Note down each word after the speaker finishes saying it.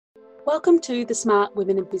Welcome to the Smart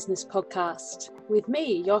Women in Business podcast with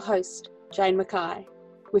me, your host, Jane Mackay.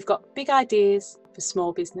 We've got big ideas for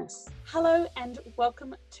small business. Hello and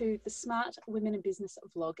welcome to the Smart Women in Business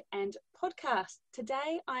vlog and podcast.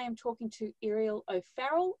 Today I am talking to Irial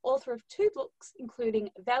O'Farrell, author of 2 books including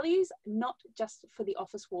Values, Not Just for the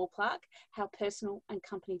Office Wall Plaque, How Personal and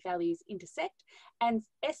Company Values Intersect, and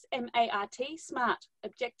SMART, Smart,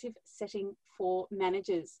 Objective Setting for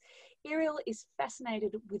Managers. Irial is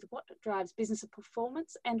fascinated with what drives business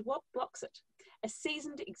performance and what blocks it. A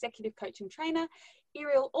seasoned executive coach and trainer,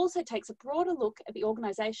 Irial also takes a broader look at the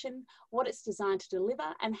organisation, what it's designed to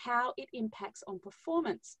deliver, and how it impacts on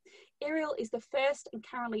performance. Irial is the first and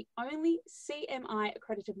currently only CMI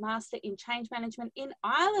accredited master in change management in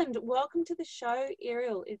Ireland. Welcome to the show,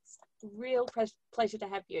 Irial. It's a real pleasure to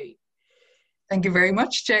have you. Thank you very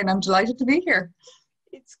much, Jane. I'm delighted to be here.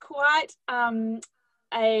 It's quite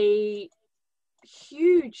a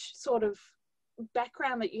huge sort of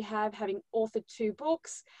background that you have, having authored 2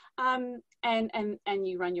 books, and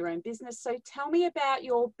you run your own business. So tell me about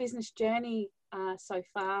your business journey so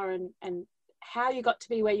far and how you got to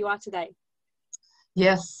be where you are today.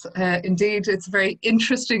 Yes, indeed. It's a very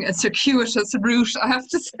interesting and circuitous route, I have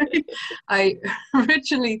to say. I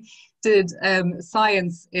originally did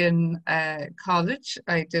science in college.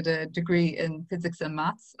 I did a degree in physics and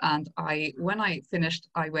maths, and when I finished,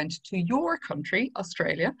 I went to your country,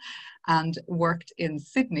 Australia, and worked in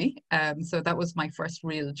Sydney. So that was my first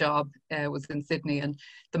real job, was in Sydney, and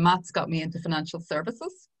the maths got me into financial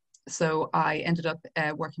services. So I ended up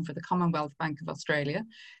working for the Commonwealth Bank of Australia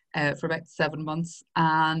for about 7 months,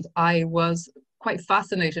 and I was quite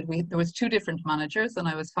fascinated. There was 2 different managers, and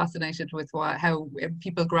I was fascinated with how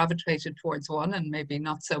people gravitated towards one and maybe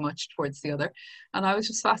not so much towards the other. And I was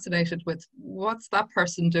just fascinated with what's that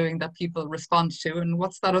person doing that people respond to, and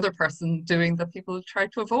what's that other person doing that people try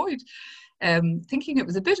to avoid. Thinking it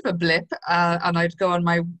was a bit of a blip, and I'd go on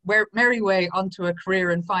my merry way onto a career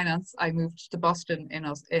in finance. I moved to Boston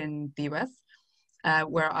in the US.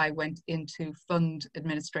 Where I went into fund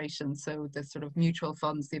administration, so the sort of mutual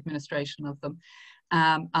funds, the administration of them,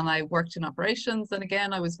 and I worked in operations. And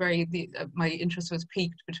again, I was my interest was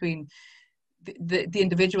piqued between the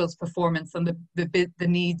individual's performance and the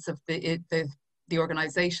needs of the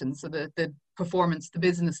organization. So the performance the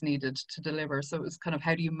business needed to deliver. So it was kind of,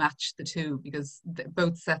 how do you match the 2, because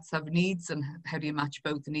both sets have needs, and how do you match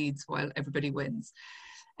both needs while everybody wins?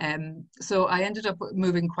 So I ended up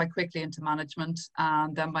moving quite quickly into management,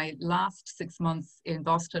 and then my last 6 months in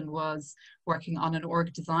Boston was working on an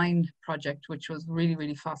org design project, which was really,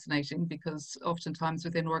 really fascinating, because oftentimes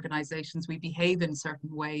within organizations we behave in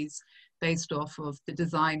certain ways based off of the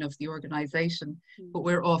design of the organization, but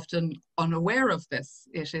we're often unaware of this.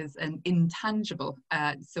 It is an intangible,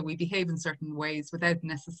 so we behave in certain ways without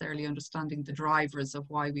necessarily understanding the drivers of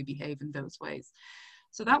why we behave in those ways.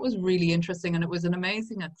 So that was really interesting, and it was an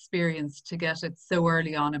amazing experience to get it so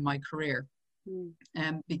early on in my career.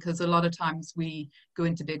 Because a lot of times we go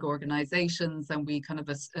into big organizations and we kind of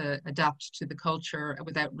adapt to the culture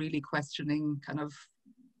without really questioning kind of,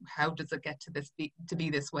 how does it get to be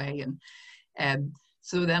this way? And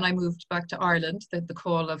so then I moved back to Ireland. The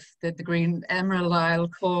call of the Green Emerald Isle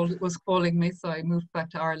was calling me. So I moved back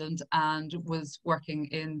to Ireland and was working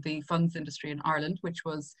in the funds industry in Ireland, which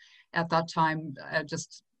was at that time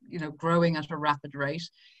just growing at a rapid rate,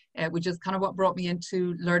 which is kind of what brought me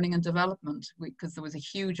into learning and development, because there was a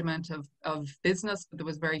huge amount of business, but there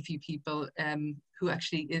was very few people who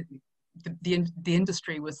actually, the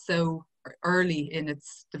industry was so early in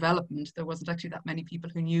its development. There wasn't actually that many people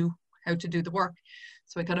who knew how to do the work.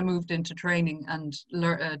 So I kind of moved into training and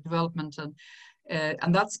development,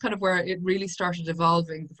 and that's kind of where it really started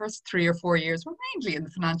evolving. The first 3 or 4 years were mainly in the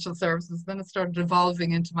financial services. Then it started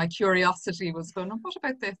evolving into, my curiosity was going, oh, what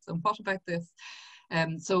about this and what about this?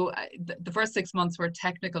 So the first 6 months were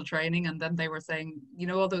technical training, and then they were saying,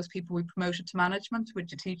 all those people we promoted to management,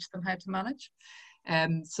 would you teach them how to manage?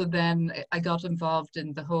 So then I got involved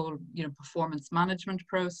in the whole, performance management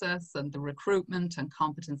process and the recruitment and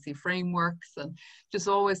competency frameworks, and just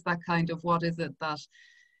always that kind of, what is it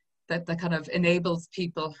that kind of enables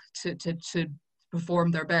people to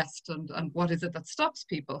perform their best, and what is it that stops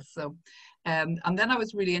people? So and then I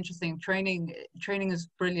was really interested in training. Training is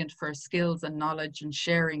brilliant for skills and knowledge and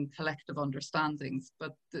sharing collective understandings,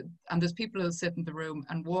 and there's people who sit in the room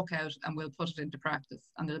and walk out and will put it into practice,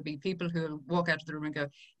 and there'll be people who will walk out of the room and go,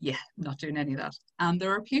 yeah, I'm not doing any of that. And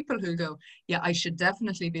there are people who go, yeah, I should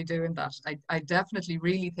definitely be doing that. I definitely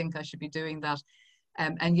really think I should be doing that.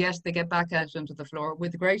 And yet they get back out onto the floor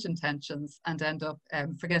with great intentions and end up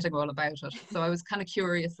forgetting all about it. So I was kind of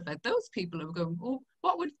curious about those people who go, oh,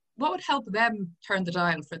 what would help them turn the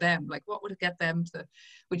dial for them? Like, what would get them to,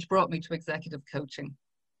 which brought me to executive coaching.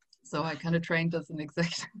 So I kind of trained as an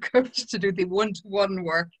executive coach to do the one-to-one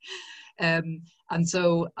work. And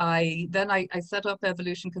so I set up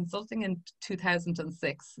Evolution Consulting in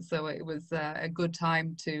 2006. So it was a good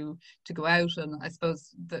time to go out, and I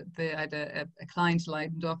suppose I had a client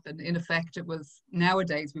lined up, and in effect it was,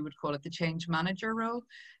 nowadays we would call it the change manager role.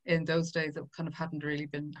 In those days it kind of hadn't really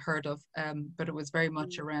been heard of, but it was very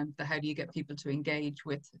much around how do you get people to engage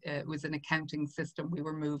with, it was an accounting system we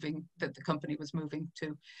were moving, that the company was moving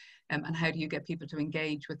to. And how do you get people to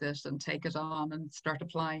engage with it and take it on and start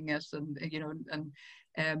applying it, and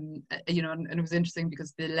and it was interesting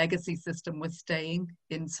because the legacy system was staying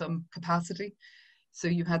in some capacity. So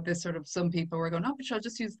you had this sort of, some people were going, oh, but I'll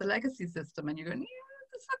just use the legacy system, and you're going, yeah,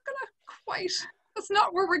 that's not gonna quite, that's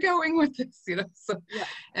not where we're going with this, So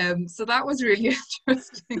so that was really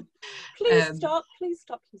interesting. Please stop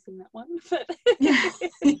using that one. Yes.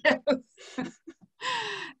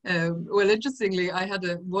 Well, interestingly, I had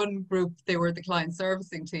one group, they were the client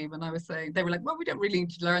servicing team, and I was saying, they were like, well, we don't really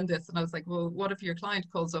need to learn this. And I was like, well, what if your client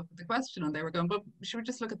calls up with the question? And they were going, but should we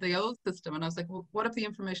just look at the old system? And I was like, well, what if the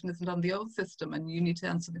information isn't on the old system and you need to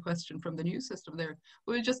answer the question from the new system there?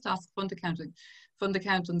 We'll just ask fund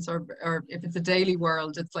accountants, or if it's a daily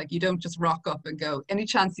world, it's like, you don't just rock up and go, any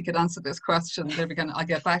chance you could answer this question? They'll be going, I'll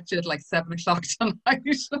get back to you at like 7 o'clock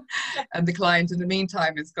tonight. And the client in the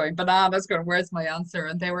meantime is going bananas, going, where's my answer?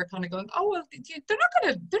 And they were kind of going, oh, well, they're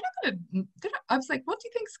not gonna, I was like, what do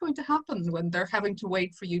you think is going to happen when they're having to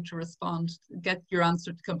wait for you to respond, get your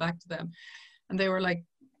answer to come back to them? And they were like,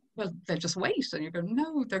 well, they'll just wait. And you're going,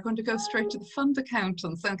 no, they're going to go straight to the fund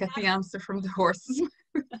accountants and get the answer from the horses.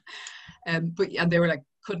 And they were like,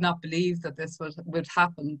 could not believe that this would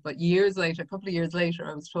happen. But years later, a couple of years later,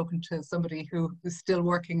 I was talking to somebody who was still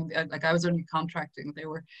working, like I was only contracting, they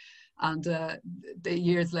were. And the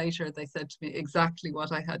years later, they said to me exactly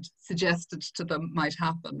what I had suggested to them might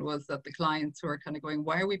happen, was that the clients were kind of going,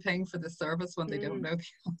 why are we paying for this service when they don't know the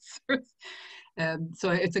answers?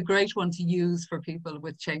 So it's a great one to use for people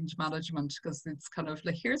with change management, because it's kind of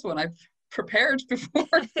like, here's one I've prepared before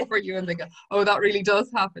for you, and they go, oh, that really does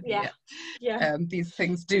happen. Yeah. These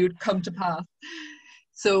things do come to pass.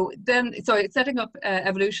 So setting up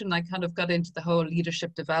Evolution, I kind of got into the whole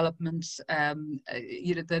leadership development,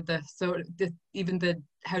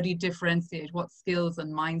 how do you differentiate, what skills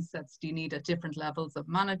and mindsets do you need at different levels of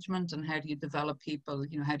management, and how do you develop people,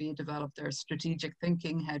 how do you develop their strategic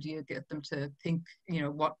thinking, how do you get them to think,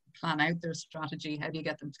 plan out their strategy, how do you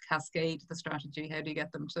get them to cascade the strategy, how do you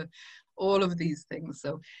get them to all of these things.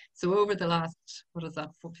 So over the last,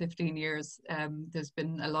 15 years, there's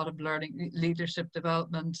been a lot of learning, leadership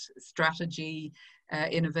development, strategy,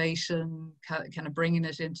 innovation, kind of bringing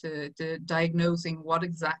it into diagnosing what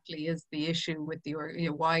exactly is the issue with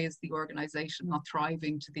why is the organization not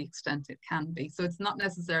thriving to the extent it can be. So it's not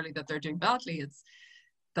necessarily that they're doing badly, it's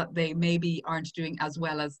that they maybe aren't doing as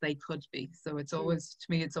well as they could be. So it's always, to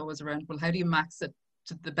me, it's always around, well, how do you max it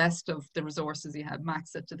to the best of the resources you have,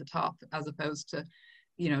 max it to the top, as opposed to,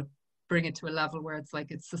 bring it to a level where it's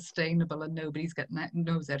like it's sustainable and nobody's getting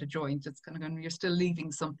nose out of joint. It's kind of going, you're still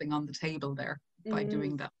leaving something on the table there by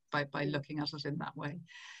doing that, by looking at it in that way.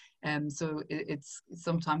 So it's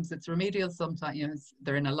sometimes it's remedial, sometimes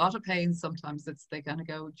they're in a lot of pain, sometimes it's they kind of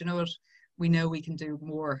go, do you know what, we know we can do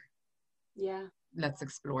more. Yeah. Let's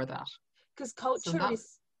explore that. Because culture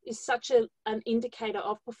is such an indicator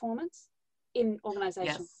of performance in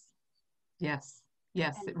organizations. Yes,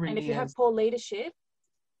 it really is. And if you have poor leadership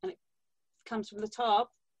and it comes from the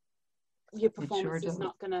top, your performance is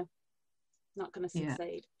not gonna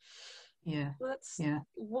succeed. Yeah. Well,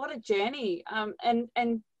 what a journey.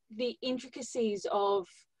 And the intricacies of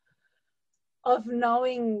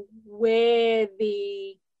knowing where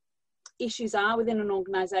the issues are within an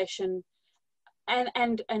organization,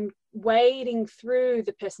 and wading through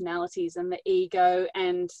the personalities and the ego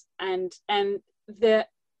and the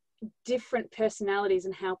different personalities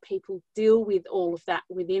and how people deal with all of that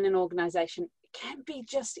within an organization can be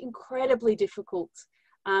just incredibly difficult,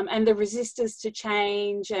 and the resistors to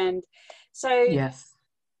change. And so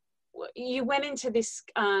you went into this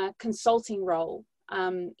consulting role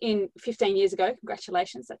in 15 years ago.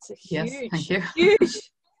 Congratulations, that's a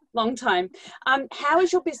huge long time. How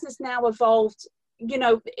has your business now evolved?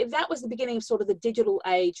 That was the beginning of sort of the digital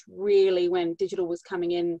age, really, when digital was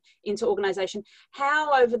coming into organization.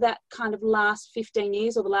 How over that kind of last 15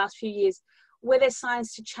 years or the last few years, were there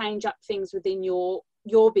signs to change up things within your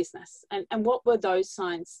business? And what were those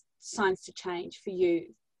signs to change for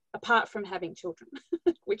you, apart from having children,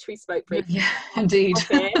 which we spoke briefly? Yeah, indeed.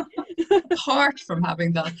 apart from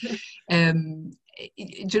having that,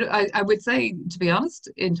 I would say, to be honest,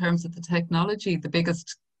 in terms of the technology, the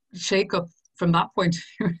biggest shake-up from that point of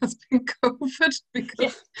view has been COVID,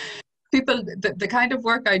 because people, the kind of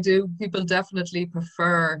work I do, people definitely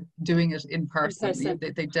prefer doing it in person.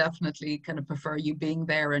 They definitely kind of prefer you being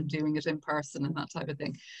there and doing it in person and that type of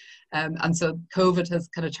thing. And so COVID has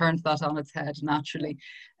kind of turned that on its head naturally.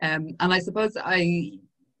 And I suppose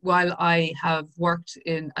while I have worked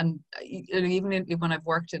in, and even when I've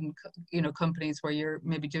worked in, companies where you're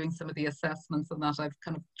maybe doing some of the assessments and that, I've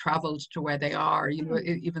kind of traveled to where they are,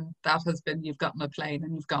 even that has been, you've gotten a plane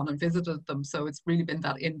and you've gone and visited them. So it's really been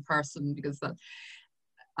that in person, because that,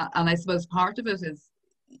 and I suppose part of it is,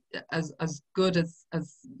 as good as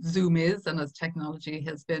Zoom is and as technology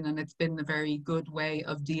has been, and it's been a very good way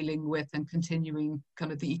of dealing with and continuing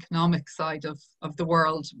kind of the economic side of the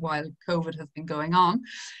world while COVID has been going on,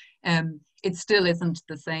 it still isn't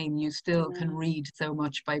the same. You still can read so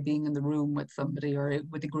much by being in the room with somebody or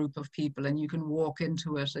with a group of people, and you can walk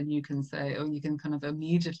into it and you can say, you can kind of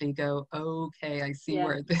immediately go, okay, I see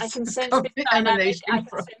where this I can is sense the dynamic. I can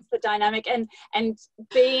from. sense the dynamic, and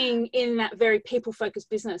being in that very people-focused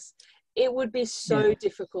business, it would be so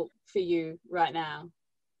difficult for you right now.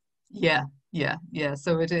 Yeah.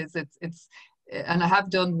 So it is. It's, and I have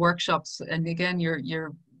done workshops, and again, you're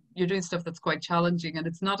doing stuff that's quite challenging, and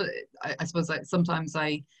it's not. I suppose sometimes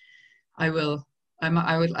I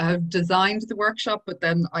have designed the workshop, but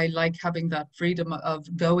then I like having that freedom of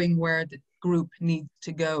going where the group needs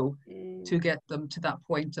to go to get them to that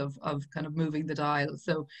point of kind of moving the dial.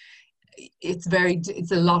 So it's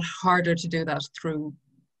a lot harder to do that through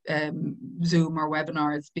Zoom or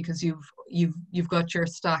webinars, because you've got your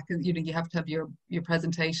stack, you have to have your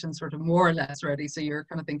presentation sort of more or less ready, so you're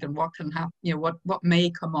kind of thinking what can happen, what may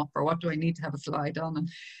come up, or what do I need to have a slide on, and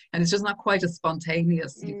it's just not quite as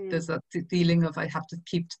spontaneous. There's that feeling of I have to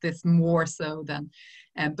keep to this more so than,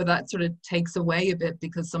 but that sort of takes away a bit,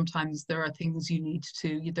 because sometimes there are things you need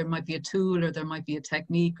to, there might be a tool, or there might be a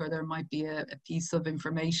technique, or there might be a piece of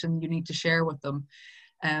information you need to share with them.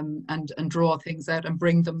 And draw things out and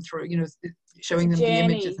bring them through, showing them the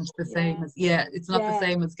images into the same as, it's not the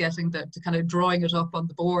same as getting to kind of drawing it up on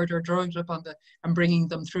the board, or drawing it up and bringing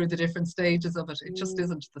them through the different stages of it. It just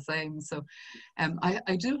isn't the same. So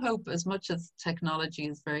I do hope, as much as technology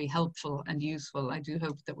is very helpful and useful, I do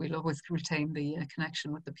hope that we'll always retain the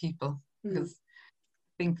connection with the people, because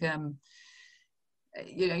I think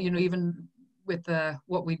even with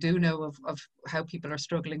what we do know of how people are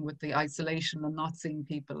struggling with the isolation and not seeing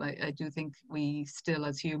people, I do think we still,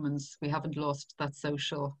 as humans, we haven't lost that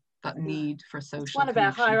need for social It's one of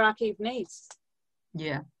our hierarchy of needs.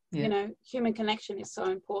 Human connection is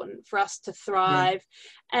so important for us to thrive.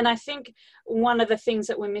 And I think one of the things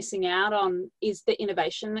that we're missing out on is the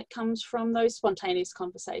innovation that comes from those spontaneous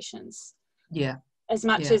conversations. As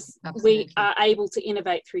much as we are able to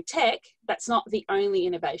innovate through tech, that's not the only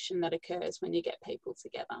innovation that occurs when you get people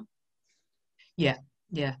together.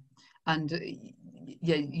 And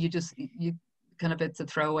you kind of, it's a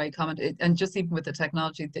throwaway comment. And just even with the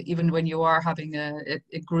technology, that even when you are having a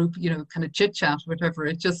group, kind of chit chat, whatever,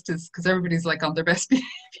 it just is, because everybody's like on their best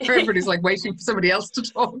behavior, everybody's like waiting for somebody else to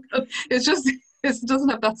talk. It doesn't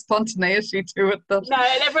have that spontaneity to it. No,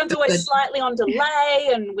 and everyone's always slightly on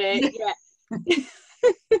delay, and we're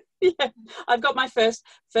I've got my first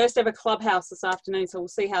ever clubhouse this afternoon, so we'll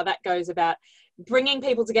see how that goes, about bringing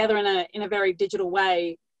people together in a very digital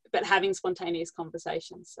way, but having spontaneous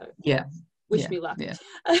conversations. So wish me luck.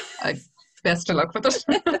 Best of luck with it.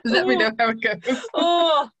 Let me know how it goes.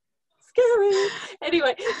 Scary.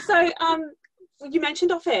 Anyway, so you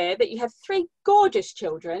mentioned off air that you have 3 gorgeous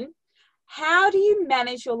children. How do you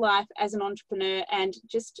manage your life as an entrepreneur? And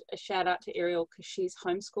just a shout out to Irial, because she's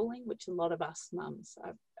homeschooling, which a lot of us mums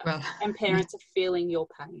and parents are feeling your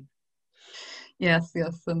pain. Yes,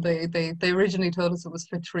 and they originally told us it was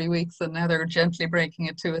for 3 weeks, and now they're gently breaking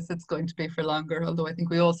it to us. It's going to be for longer, although I think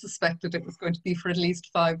we all suspected it was going to be for at least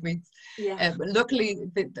 5 weeks. But luckily,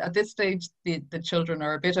 at this stage, the children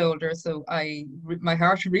are a bit older, so my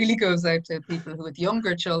heart really goes out to people with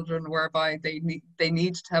younger children, whereby they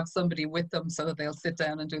need to have somebody with them so that they'll sit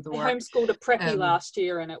down and do the work. I homeschooled a preppy last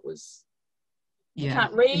year, and it was, he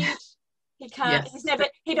can't read, he can't,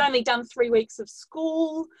 he'd only done 3 weeks of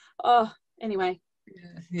school. Anyway.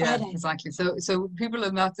 Exactly. So people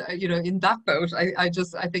in that, in that boat, I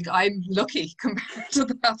think I'm lucky compared to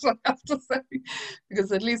that, I have to say,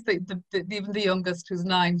 because at least even the youngest, who's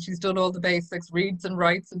 9, she's done all the basics, reads and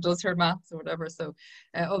writes and does her maths or whatever. So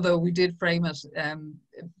although we did frame it,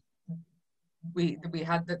 we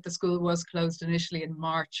had the school was closed initially in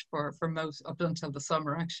March for most up until the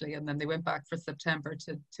summer actually, and then they went back for September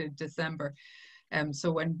to December.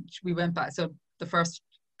 So when we went back, so the first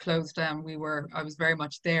closed down, I was very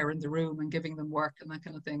much there in the room and giving them work and that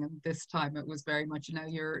kind of thing. And this time it was very much,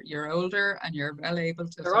 you're older and you're well able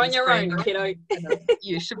to. You're on your own, kiddo.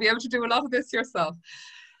 You should be able to do a lot of this yourself.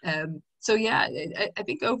 So yeah, I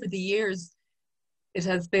think over the years it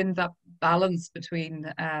has been that balance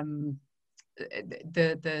between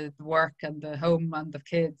the work and the home and the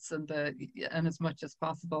kids and as much as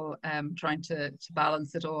possible trying to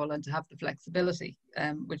balance it all and to have the flexibility,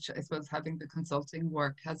 which I suppose having the consulting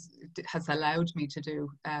work has allowed me to do.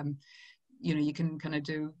 You can kind of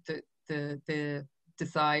do the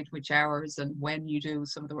decide which hours and when you do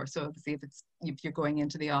some of the work. So obviously if you're going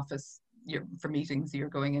into the office for meetings, you're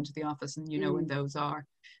going into the office and when those are,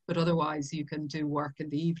 but otherwise you can do work in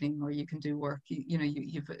the evening, or you can do work,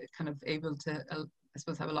 you've kind of able to, I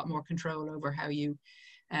suppose, have a lot more control over how you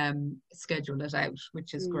schedule it out,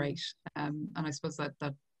 which is great. And I suppose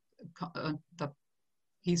that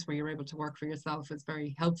piece where you're able to work for yourself is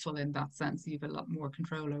very helpful in that sense. You have a lot more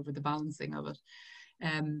control over the balancing of it.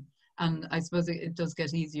 And I suppose it does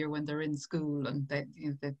get easier when they're in school and that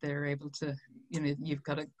they're able to, you've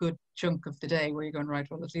got a good chunk of the day where you're going, right,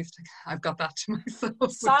 well, at least I've got that to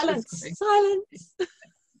myself. Silence.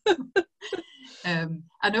 And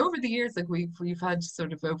over the years, like we've had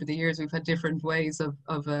we've had different ways of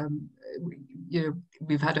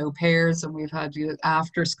we've had au pairs and we've had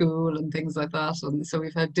after school and things like that, and so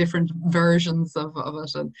we've had different versions of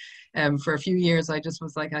it. And for a few years I just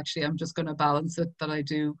was like, actually I'm just going to balance it, that I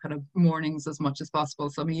do kind of mornings as much as possible,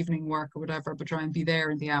 some evening work or whatever, but try and be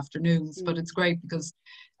there in the afternoons. But it's great because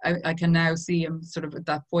I can now see I'm sort of at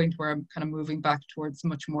that point where I'm kind of moving back towards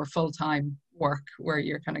much more full-time work, where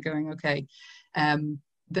you're kind of going, okay,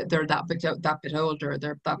 they're that bit older,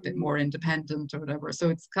 they're that bit more independent or whatever. So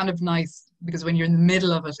it's kind of nice, because when you're in the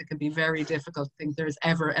middle of it, it can be very difficult to think there's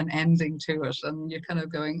ever an ending to it, and you're kind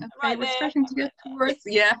of going, okay, we're starting to get towards,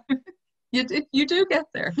 you do get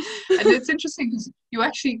there. And it's interesting because you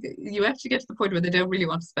actually get to the point where they don't really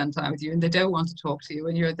want to spend time with you and they don't want to talk to you,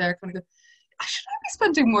 and you're there kind of go, should I be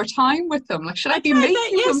spending more time with them? Like, should I be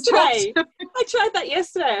making them talk to them? I tried that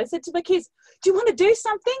yesterday. I said to my kids, do you want to do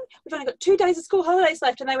something? We've only got 2 days of school holidays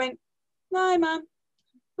left. And they went, no, Mum,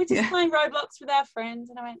 we're just playing Roblox with our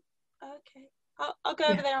friends. And I went, okay, I'll go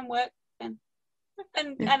over there and work then.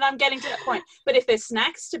 And I'm getting to that point. But if there's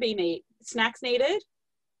snacks needed,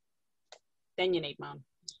 then you need Mum.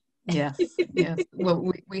 Yes. Well,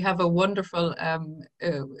 we have a wonderful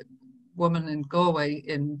woman in Galway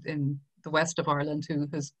in the west of Ireland who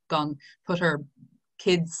has put her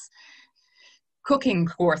kids' cooking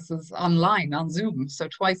courses online on Zoom. So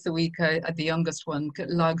twice a week, the youngest one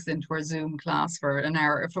logs into her Zoom class for an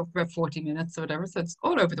hour, for 40 minutes or whatever. So it's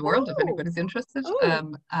all over the world if anybody's interested.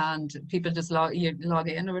 And people just log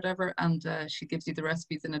in or whatever, and she gives you the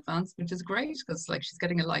recipes in advance, which is great because like she's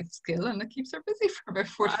getting a life skill and it keeps her busy for about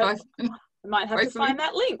 45 minutes. I might have to find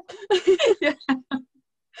that link.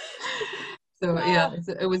 So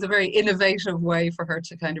it was a very innovative way for her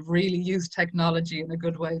to kind of really use technology in a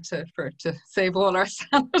good way to save all our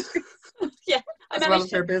sanity. As well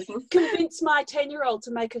as her business. Convince my 10-year-old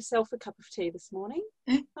to make herself a cup of tea this morning.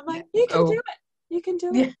 I'm like, you can do it. You can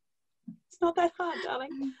do it. It's not that hard,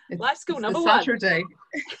 darling. Life skill number one.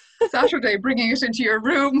 Saturday, bringing it into your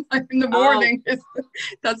room in the morning.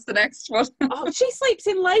 That's the next one. She sleeps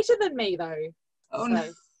in later than me though.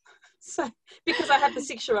 No. So, because I have the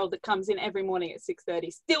 6-year-old that comes in every morning at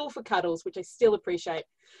 6:30, still for cuddles, which I still appreciate.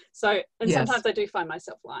 So, and sometimes I do find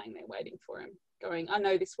myself lying there waiting for him, going, I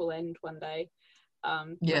know this will end one day.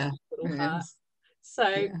 Little heart.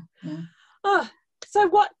 So, so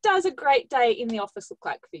what does a great day in the office look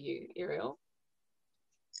like for you, Irial?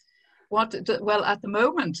 Well, at the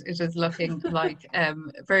moment, it is looking like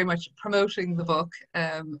very much promoting the book,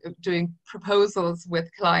 doing proposals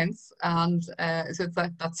with clients, and so it's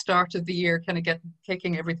that start of the year, kind of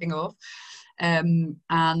kicking everything off. And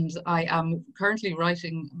I am currently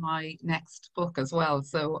writing my next book as well,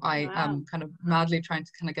 so I am kind of madly trying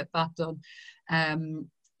to kind of get that done.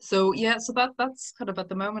 So that's kind of at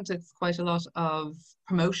the moment, it's quite a lot of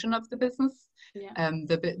promotion of the business.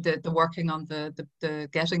 The working on the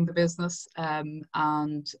getting the business, that's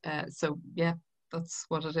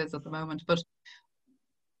what it is at the moment. But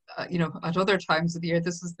at other times of the year,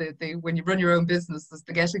 this is the when you run your own business, is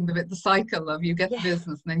the getting the cycle of you get the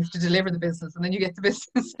business and then you have to deliver the business and then you get the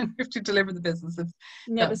business and you have to deliver the business. It's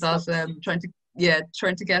trying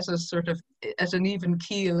to get it sort of at an even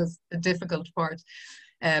keel is the difficult part.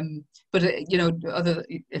 But you know,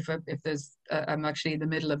 if there's I'm actually in the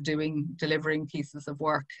middle of delivering pieces of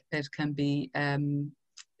work, it can be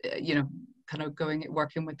you know, kind of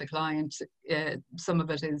working with the client. Some of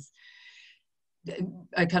it is,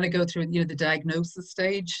 I kind of go through, you know, the diagnosis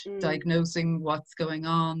stage, diagnosing what's going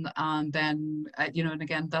on, and then you know, and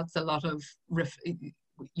again, that's a lot of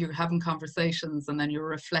you're having conversations and then you're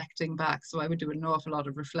reflecting back. So I would do an awful lot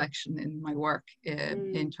of reflection in my work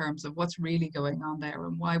in terms of what's really going on there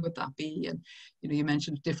and why would that be. And you know, you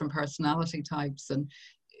mentioned different personality types, and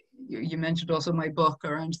you mentioned also my book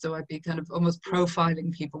around, so I'd be kind of almost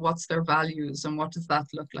profiling people. What's their values and what does that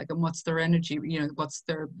look like, and what's their energy, you know, what's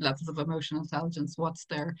their levels of emotional intelligence, what's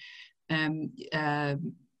their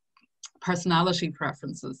personality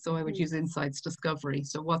preferences. So I would use insights discovery.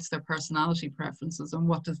 So what's their personality preferences and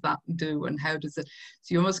what does that do and how does it,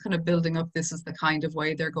 so you're almost kind of building up, this is the kind of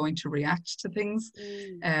way they're going to react to things.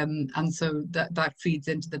 And so that feeds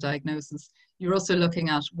into the diagnosis. You're also looking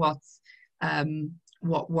at what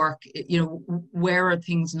work, you know, where are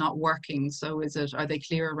things not working? So are they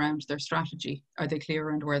clear around their strategy? Are they clear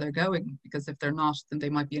around where they're going? Because if they're not, then they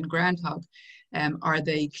might be in groundhog. Are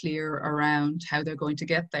they clear around how they're going to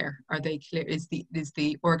get there? Are they clear? Is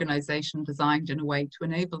the organization designed in a way to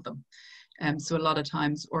enable them? So a lot of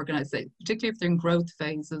times particularly if they're in growth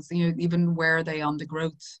phases, you know, even where are they on the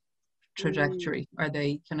growth trajectory? Are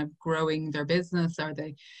they kind of growing their business? Are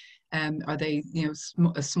they, you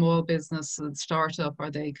know, a small business, a startup?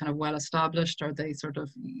 Are they kind of well established? Are they sort of,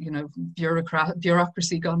 you know,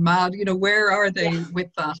 bureaucracy gone mad? You know, where are they with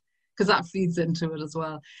that? Because that feeds into it as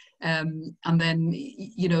well. And then,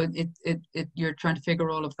 you know, you're trying to figure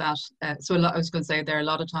all of that. So I was going to say, there are a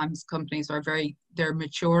lot of times companies are they're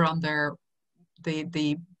mature on the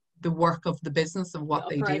work of the business of what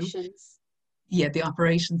they do. Yeah, the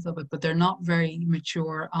operations of it, but they're not very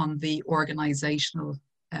mature on the organizational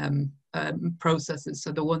processes,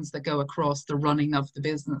 so the ones that go across the running of the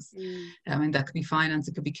business. I mean, that could be finance,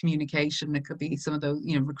 it could be communication, it could be some of those,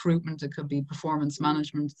 you know, recruitment, it could be performance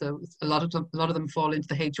management. So a lot of them fall into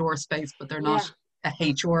the HR space, but they're not a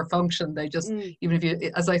HR function. They just, even if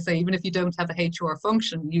you, as I say, even if you don't have a HR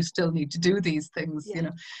function, you still need to do these things, you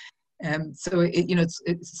know. So you know,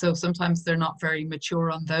 so sometimes they're not very mature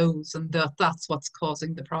on those, and that's what's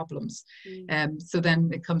causing the problems. So then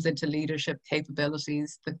it comes into leadership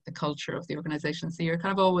capabilities, the culture of the organization. So you're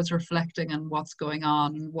kind of always reflecting on what's going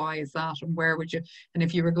on and why is that, and where would you, and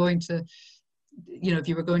if you were going to, you know, if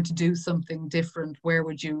you were going to do something different, where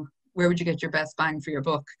would you get your best bang for your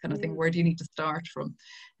buck, kind of thing? Where do you need to start from?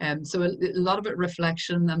 So a lot of it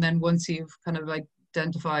reflection, and then once you've kind of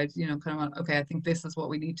identified, you know, kind of, okay, I think this is what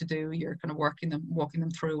we need to do, you're kind of walking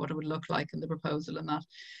them through what it would look like in the proposal and that,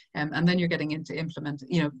 and then you're getting into implement,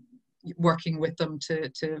 you know, working with them to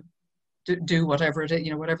do whatever it is, you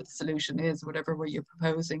know, whatever the solution is, whatever way you're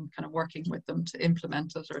proposing, kind of working with them to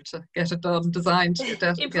implement it or to get it done, designed to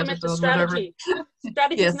get it done, the strategy.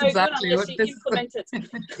 Strategy is no good unless you implement it.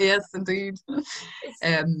 Yes, indeed.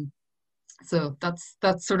 So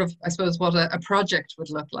that's sort of, I suppose, what a project would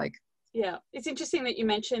look like. Yeah, it's interesting that you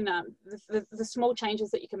mentioned the small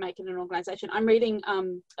changes that you can make in an organization. I'm reading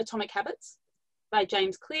Atomic Habits by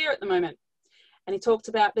James Clear at the moment. And he talked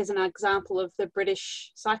about, there's an example of the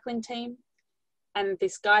British cycling team. And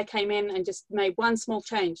this guy came in and just made one small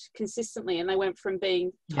change consistently. And they went from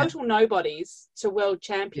being total nobodies to world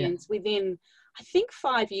champions within, I think,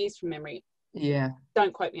 5 years from memory. Yeah.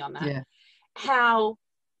 Don't quote me on that. Yeah. How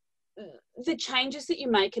the changes that you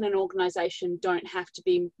make in an organization don't have to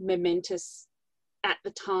be momentous at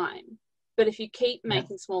the time. But if you keep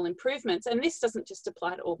making small improvements, and this doesn't just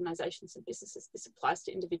apply to organizations and businesses, this applies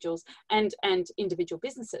to individuals and individual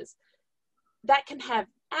businesses, that can have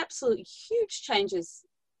absolutely huge changes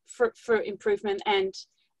for improvement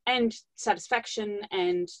and satisfaction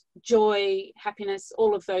and joy, happiness,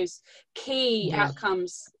 all of those key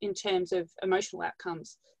outcomes in terms of emotional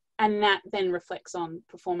outcomes. And that then reflects on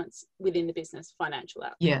performance within the business, financial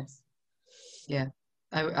outcomes. Yes. Yeah,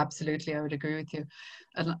 I would agree with you.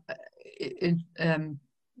 And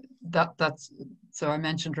that's, so I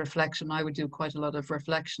mentioned reflection. I would do quite a lot of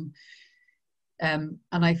reflection. And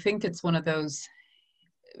I think it's one of those,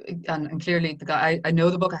 and clearly the guy, I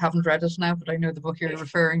know the book, I haven't read it now, but I know the book you're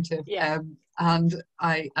referring to. Yeah. And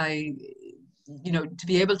I, you know, to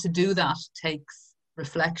be able to do that takes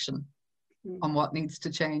reflection on what needs to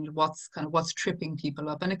change, what's tripping people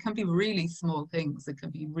up. And it can be really small things. It can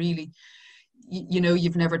be really, you know,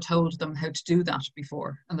 you've never told them how to do that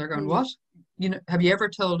before. And they're going, what? You know, have you ever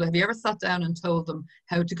sat down and told them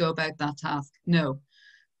how to go about that task? No.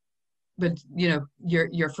 but you know,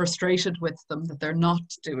 you're frustrated with them that they're not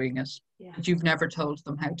doing it, but you've never told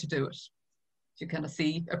them how to do it. You kind of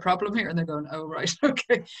see a problem here and they're going, oh, right,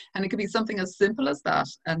 okay. And it could be something as simple as that.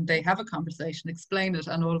 And they have a conversation, explain it,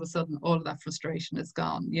 and all of a sudden, all of that frustration is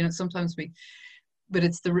gone. You know, sometimes but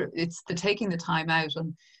it's the taking the time out.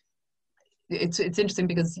 And it's interesting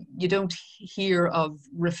because you don't hear of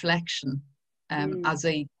reflection as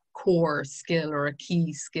a core skill or a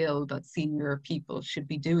key skill that senior people should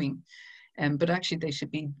be doing. But actually they should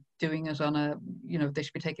be doing it on they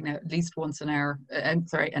should be taking out at least once an hour,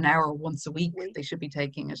 an hour once a week. They should be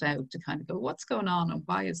taking it out to kind of go, what's going on and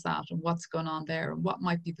why is that and what's going on there and what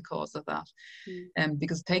might be the cause of that.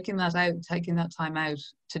 Because taking that time out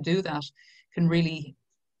to do that can really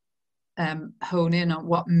hone in on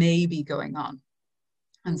what may be going on.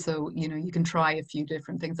 And so, you know, you can try a few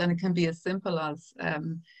different things, and it can be as simple as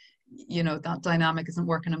you know, that dynamic isn't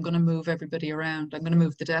working, I'm going to move everybody around, I'm going to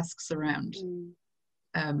move the desks around.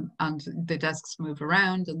 And the desks move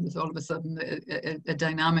around, and there's all of a sudden a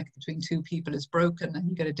dynamic between two people is broken, and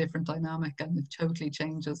you get a different dynamic, and it totally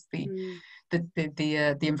changes the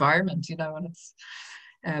environment, you know. And it's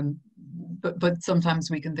but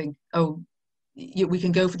sometimes we can think, oh, we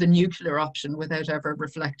can go for the nuclear option without ever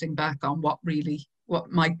reflecting back on what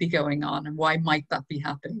might be going on and why might that be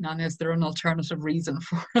happening, and is there an alternative reason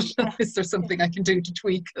for it? Is there something I can do to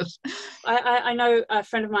tweak it? I know a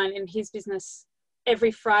friend of mine in his business,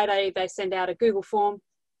 every Friday they send out a Google form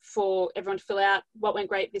for everyone to fill out. What went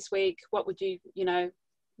great this week? What would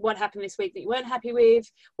what happened this week that you weren't happy with?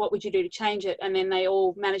 What would you do to change it? And then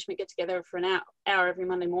management get together for an hour every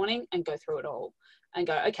Monday morning and go through it all and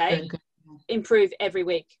go, okay, improve every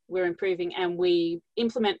week. We're improving, and we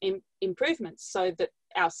implement improvements so that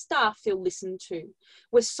our staff feel listened to.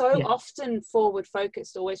 We're so often forward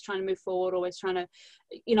focused, always trying to move forward, always trying to,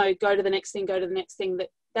 you know, go to the next thing,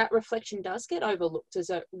 that reflection does get overlooked as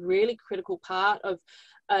a really critical part of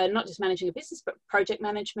not just managing a business, but project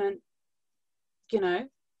management. You know,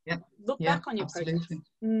 look back on your project.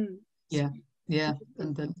 Yeah,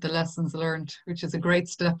 and the lessons learned, which is a great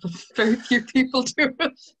step. Very few people do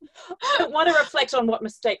it. I don't want to reflect on what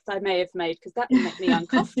mistakes I may have made, because that would make me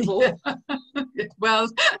uncomfortable. Well,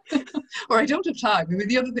 or I don't have time. I mean,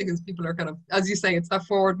 the other thing is people are kind of, as you say, it's that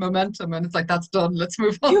forward momentum, and it's like, that's done, let's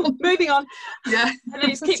move on. Moving on. Yeah. And then you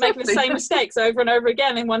just keep making the same mistakes over and over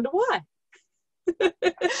again and wonder why.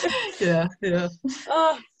 Yeah.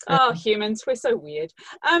 Oh, humans, we're so weird.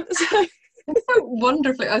 It's so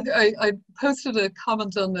wonderfully. I posted a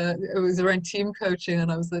comment on it was around team coaching,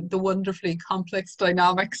 and I was the wonderfully complex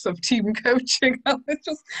dynamics of team coaching.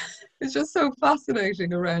 It's just so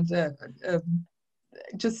fascinating around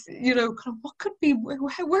just, you know, kind of what could be, where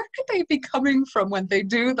could they be coming from when they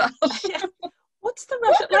do that? What's the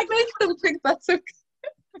rush? What makes them think that's okay?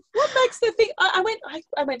 What makes them think? I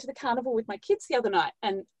went to the carnival with my kids the other night,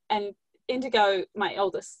 and Indigo, my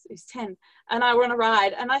eldest, who's 10, and I were on a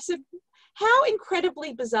ride, and I said, how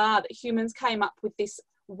incredibly bizarre that humans came up with this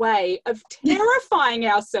way of terrifying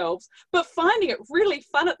ourselves, but finding it really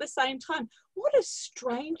fun at the same time. What a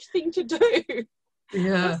strange thing to do.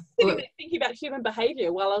 Yeah. I was sitting there thinking about human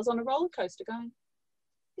behaviour while I was on a roller coaster going,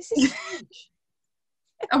 this is strange.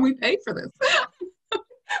 And we pay for this.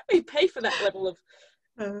 We pay for that level of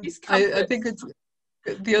discomfort. I think it's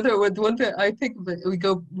the other one thing. I think we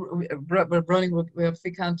go running. We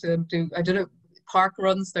obviously can't do, I don't know, park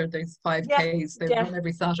runs. There's 5Ks. They run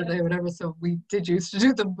every Saturday or whatever. So we did used to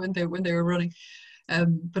do them when they were running.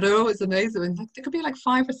 But it always amazed me. Like, there could be like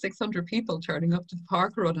 500 or 600 people turning up to the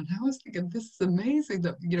park run, and I was thinking, this is amazing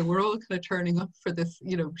that, you know, we're all kind of turning up for this,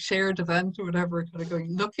 you know, shared event or whatever, kind of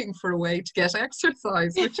going looking for a way to get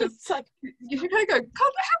exercise, which is like, you kind of go,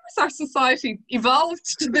 God, how has our society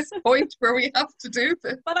evolved to this point where we have to do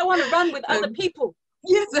this? But I want to run with other people.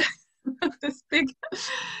 Yes. This big,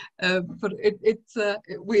 but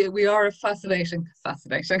we are a fascinating.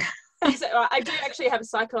 I do actually have a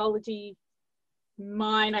psychology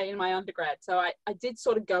minor in my undergrad, so I did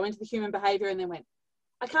sort of go into the human behavior and then went,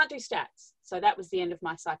 I can't do stats, so that was the end of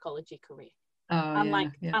my psychology career.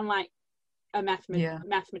 Unlike a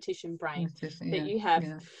mathematician brain that you have.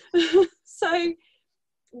 So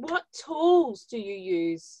what tools do you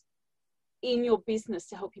use in your business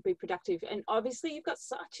to help you be productive? And obviously you've got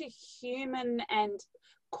such a human and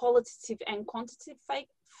qualitative and quantitative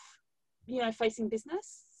facing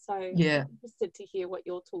business, so I'm interested to hear what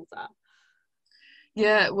your tools are.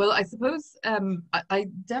 Yeah, well, I suppose I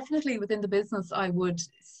definitely, within the business, I would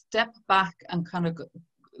step back and kind of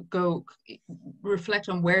go reflect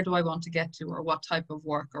on where do I want to get to, or what type of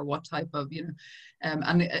work, or what type of, you know,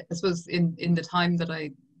 and I suppose in the time that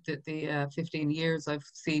I the 15 years, I've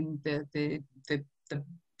seen the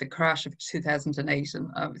crash of 2008, and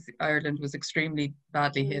obviously Ireland was extremely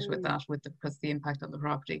badly hit with that, because the impact on the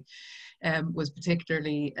property was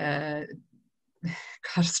particularly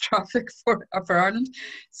catastrophic for Ireland.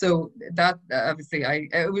 So that obviously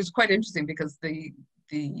it was quite interesting, because I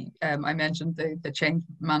mentioned the change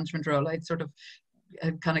management role. I'd sort of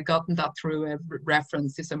had kind of gotten that through a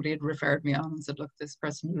reference. Somebody had referred me on and said, look, this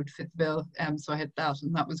person would fit the bill. So I had that,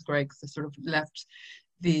 and that was great, because I sort of left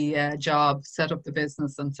the job, set up the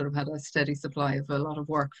business, and sort of had a steady supply of a lot of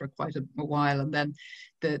work for quite a while. And then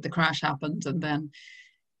the crash happened, and then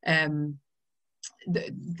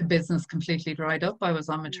the business completely dried up. I was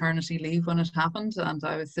on maternity leave when it happened, and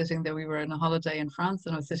I was sitting there. We were on a holiday in France,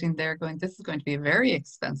 and I was sitting there going, this is going to be a very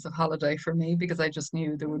expensive holiday for me, because I just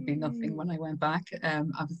knew there would be nothing when I went back.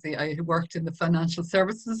 Obviously, I worked in the financial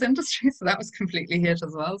services industry, so that was completely hit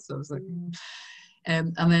as well. So I was like,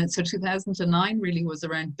 and then so 2009 really was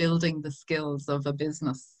around building the skills of a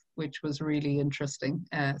business, which was really interesting.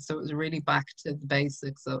 So it was really back to the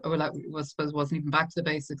basics. Well, I suppose it wasn't even back to the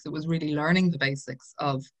basics. It was really learning the basics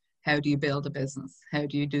of how do you build a business? How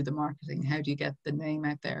do you do the marketing? How do you get the name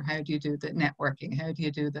out there? How do you do the networking? How do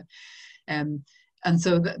you do the, and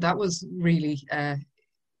so that was really, I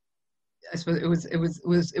suppose it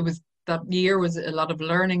was that year was a lot of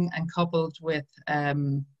learning, and coupled with,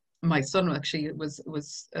 my son actually who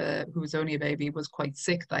was only a baby, was quite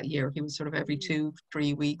sick that year. He was sort of every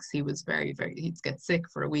 2-3 weeks. He was he'd get sick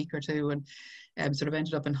for a week or two, and sort of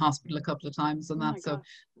ended up in hospital a couple of times and that. So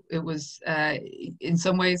it was, in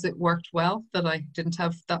some ways it worked well that I didn't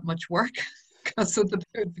have that much work because of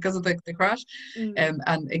the crash.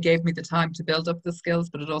 And it gave me the time to build up the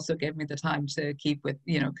skills, but it also gave me the time to keep with,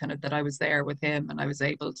 kind of that I was there with him, and I was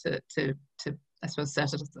able to I suppose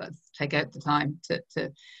take out the time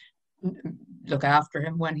to look after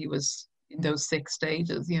him when he was in those 6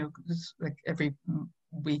 stages. Like every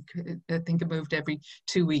week, I think it moved every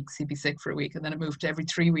 2 weeks he'd be sick for a week, and then it moved to every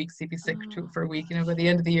 3 weeks he'd be sick for a week. By the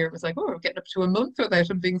end of the year it was like, oh, we're getting up to a month without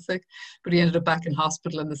him being sick. But he ended up back in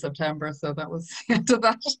hospital in the September, so that was the end of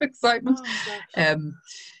that excitement.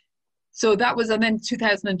 So that was, and then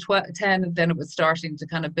 2010, then it was starting to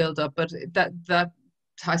kind of build up. But that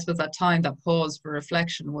I suppose that time, that pause for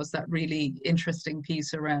reflection, was that really interesting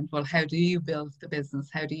piece around, well, how do you build the business?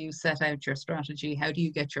 How do you set out your strategy? How do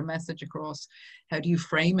you get your message across? How do you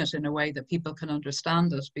frame it in a way that people can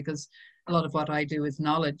understand it? Because a lot of what I do is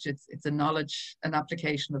knowledge. It's an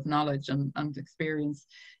application of knowledge and experience.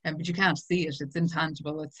 But you can't see it. It's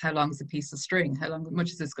intangible. It's how long is a piece of string? How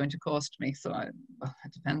much is this going to cost me? So it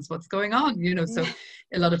depends what's going on, So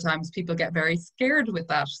a lot of times people get very scared with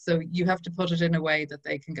that. So you have to put it in a way that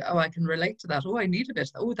they can go, oh, I can relate to that. Oh, I need a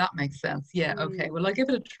bit. Oh, that makes sense. Yeah, okay. Well, I'll give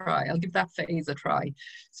it a try. I'll give that phase a try.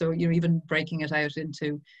 So even breaking it out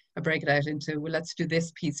into, well, let's do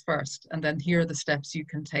this piece first, and then here are the steps you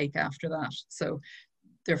can take after that. So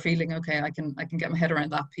they're feeling, okay, I can get my head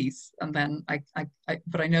around that piece, and then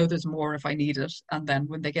but I know there's more if I need it. And then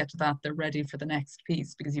when they get to that, they're ready for the next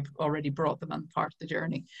piece, because you've already brought them on part of the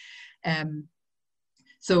journey.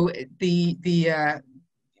 So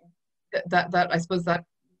that I suppose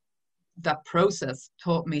that process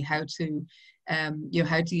taught me how to,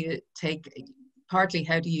 how do you take, partly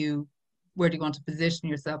where do you want to position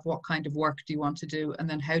yourself? What kind of work do you want to do? And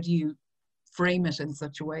then how do you frame it in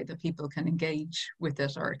such a way that people can engage with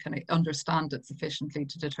it, or can understand it sufficiently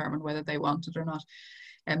to determine whether they want it or not?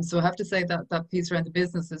 So I have to say that piece around the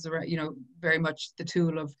business is, very much the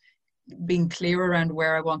tool of being clear around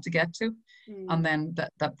where I want to get to. And then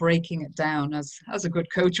that breaking it down, as a good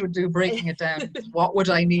coach would do, breaking it down. What would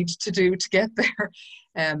I need to do to get there?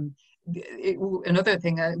 Another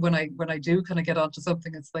thing, when I do kind of get onto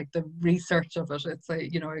something, it's like the research of it. It's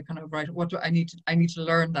like, I kind of, right, what do I need to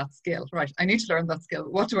learn that skill, right? I need to learn that skill.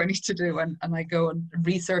 What do I need to do? And I go and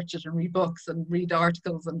research it and read books and read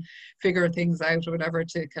articles and figure things out or whatever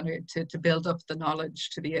to kind of to build up the knowledge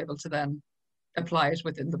to be able to then apply it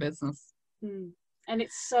within the business. And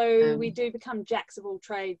it's so we do become jacks of all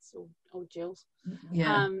trades, or Jills,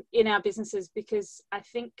 in our businesses, because I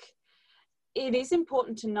think it is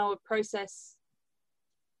important to know a process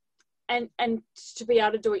and to be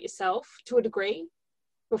able to do it yourself to a degree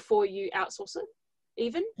before you outsource it,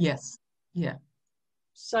 even. Yes. Yeah.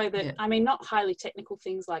 So that, I mean, not highly technical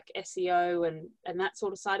things like SEO and that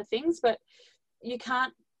sort of side of things, but you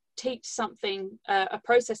can't teach something, a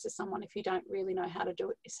process to someone if you don't really know how to do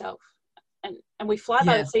it yourself. And we fly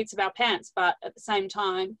by the seats of our pants, but at the same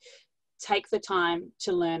time, take the time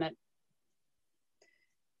to learn it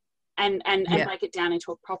and break it down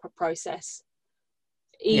into a proper process.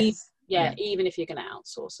 Yes. Yeah, even if you're going to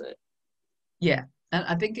outsource it. Yeah. And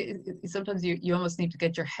I think sometimes you almost need to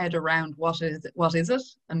get your head around what is it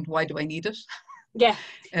and why do I need it? Yeah.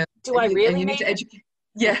 Do I really and you need to need it? educate.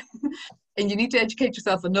 Yeah. And you need to educate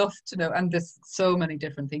yourself enough to know, and there's so many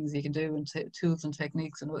different things you can do and tools and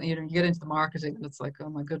techniques, and you get into the marketing and it's like, oh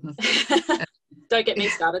my goodness. Don't get me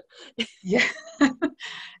started. Yeah.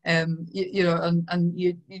 You know, and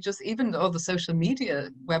you just, even all the social media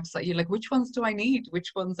website, you're like, which ones do I need?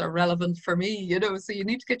 Which ones are relevant for me? You know, so you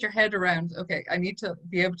need to get your head around, okay, I need to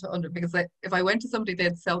be able to because if I went to somebody,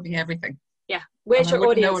 they'd sell me everything. Yeah. Where's your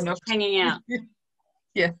audience hanging out?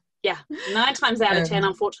 Yeah. Yeah. 9 times out of 10,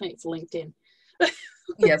 unfortunately, it's LinkedIn.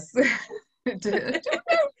 Yes.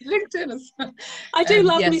 LinkedIn is. I do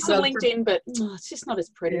love me some LinkedIn, but it's just not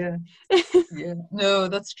as pretty. Yeah. Yeah. No,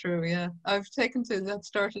 that's true. Yeah. I've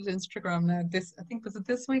started Instagram now. I think, was it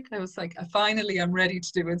this week? I was like, finally, I'm ready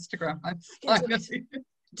to do Instagram.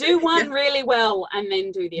 Do one really well and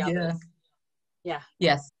then do the others. Yeah.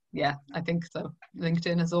 Yes. Yeah, I think so.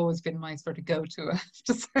 LinkedIn has always been my sort of go-to, I have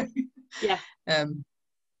to say. Yeah.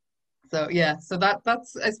 So yeah, so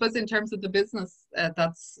that's, I suppose, in terms of the business,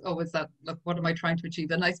 that's always that, look, what am I trying to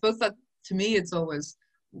achieve? And I suppose that to me, it's always,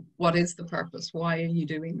 what is the purpose? Why are you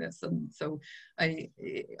doing this? And so I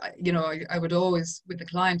would always, with the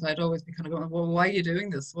client, I'd always be kind of going, well, why are you doing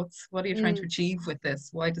this? What are you trying to achieve with this?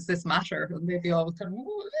 Why does this matter? And they'd be all kind of,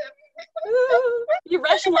 you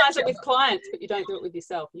rationalize it with clients, but you don't do it with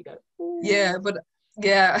yourself. You go, ooh. Yeah, but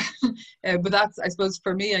that's, I suppose,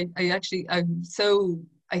 for me, I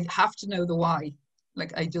have to know the why.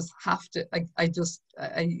 Like, I just have to,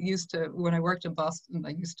 I used to, when I worked in Boston,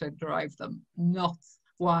 I used to drive them nuts.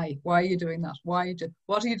 Why are you doing that? What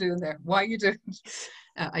are you doing there? Why are you doing it?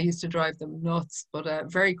 I used to drive them nuts, but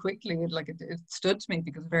very quickly, it stood to me,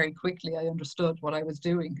 because very quickly I understood what I was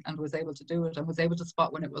doing and was able to do it, and was able to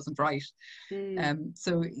spot when it wasn't right.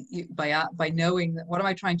 So by knowing that, what am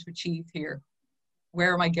I trying to achieve here?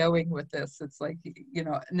 Where am I going with this? It's like, you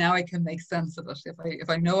know, now I can make sense of it if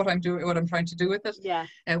I know what I'm doing, what I'm trying to do with it. Yeah.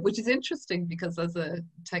 Which is interesting, because as a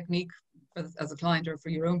technique, as a client or for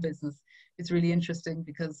your own business, it's really interesting,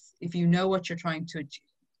 because if you know what you're trying to achieve,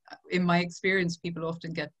 in my experience, people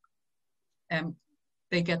often get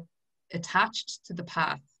attached to the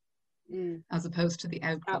path as opposed to the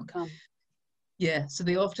outcome. Yeah, so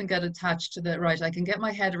they often get attached to the, right, I can get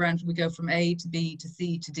my head around, we go from A to B to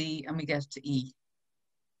C to D, and we get to E.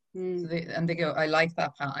 So they go, I like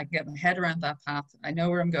that path, I can get my head around that path, I know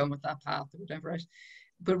where I'm going with that path, or whatever, right?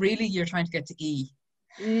 But really, you're trying to get to E.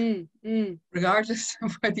 Regardless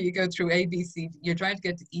of whether you go through A, B, C, you're trying to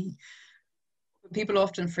get to E. But people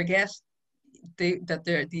often forget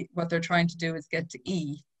what they're trying to do is get to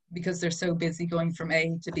E, because they're so busy going from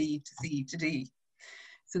A to B to C to D.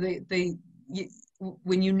 So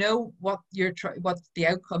when you know what the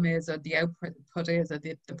outcome is, or the output is, or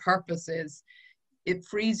the purpose is, it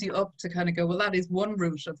frees you up to kind of go, well, that is one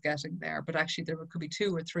route of getting there, but actually there could be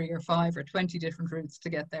 2 or 3 or 5 or 20 different routes to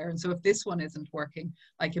get there. And so if this one isn't working,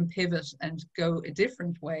 I can pivot and go a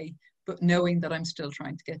different way, but knowing that I'm still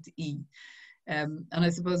trying to get to E. And I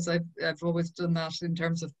suppose I've always done that in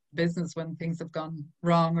terms of business, when things have gone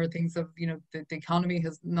wrong, or things have, you know, the economy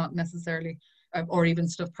has not necessarily, or even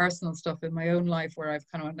personal stuff in my own life, where I've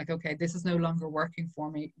kind of went like, okay, this is no longer working for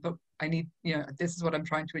me, but I need, you know, this is what I'm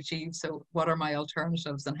trying to achieve. So what are my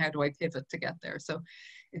alternatives, and how do I pivot to get there? So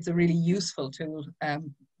it's a really useful tool,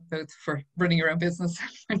 both for running your own business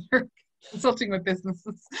and when you're consulting with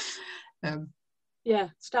businesses. Yeah,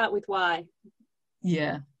 start with why.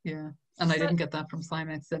 Yeah. And I didn't get that from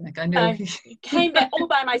Simon Sinek. I know he came there all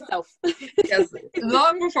by myself. Yes,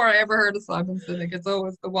 long before I ever heard of Simon Sinek, it's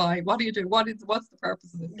always the why. What do you do? What's the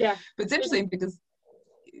purpose of it? Yeah. But it's interesting, because,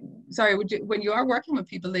 sorry, when you are working with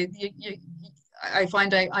people, I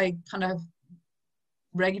find I kind of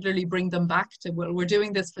regularly bring them back to, well, we're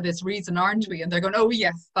doing this for this reason, aren't we? And they're going, oh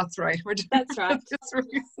yes, that's right. We're doing that's right. This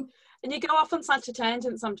reason. And you go off on such a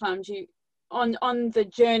tangent sometimes, on the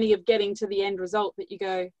journey of getting to the end result, that you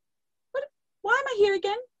go, why am I here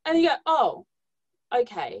again? And you go, oh,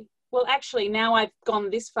 okay. Well, actually, now I've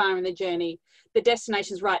gone this far in the journey. The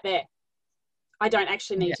destination's right there. I don't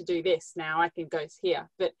actually need to do this now. I can go here.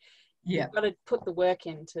 But you've got to put the work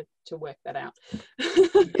in to work that out.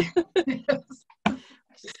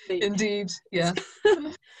 Indeed, yeah.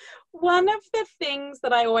 One of the things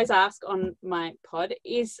that I always ask on my pod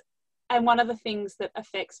is, and one of the things that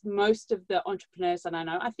affects most of the entrepreneurs that I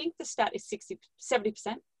know, I think the stat is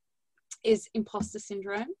 70%, is imposter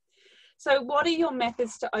syndrome. So what are your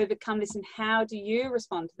methods to overcome this, and how do you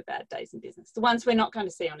respond to the bad days in business, the ones we're not going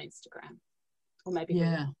to see on Instagram, or maybe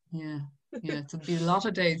yeah Yeah, so there'll be a lot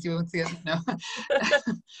of days you won't see it. No.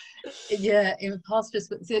 Yeah, imposters.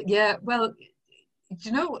 But yeah, well,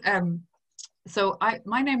 you know, so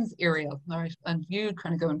my name is Irial, all right, and you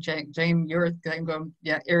kind of going, Jane, you're going,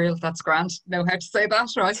 yeah, Irial, that's grand, know how to say that,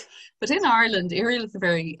 right? But in Ireland, Irial is a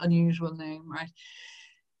very unusual name, right?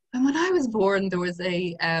 And when I was born, there was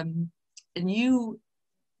a new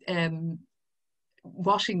um,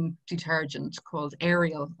 washing detergent called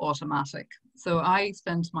Ariel Automatic. So I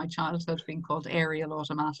spent my childhood being called Ariel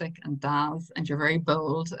Automatic and Daz, and you're very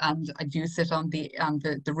bold, and I do sit on the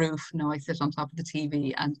roof. No, I sit on top of the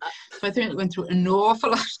TV, and so I think it went through an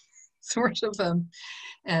awful lot, sort of a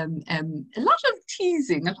lot of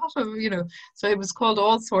teasing, a lot of, so it was called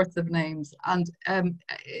all sorts of names, and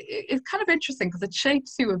it's kind of interesting because it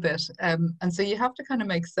shapes you a bit, and so you have to kind of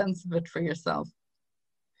make sense of it for yourself.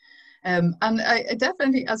 And I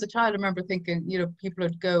definitely, as a child, I remember thinking, people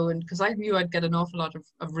would go, and because I knew I'd get an awful lot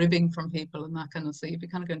of ribbing from people and that kind of, so you'd be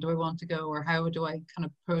kind of going, do I want to go, or how do I kind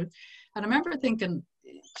of put? And I remember thinking,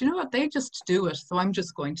 do you know what? They just do it, so I'm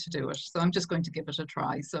just going to do it. So I'm just going to give it a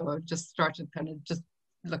try. So I just started kind of just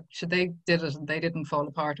look. They did it, and they didn't fall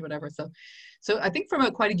apart or whatever. So I think from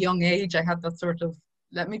quite a young age, I had that sort of,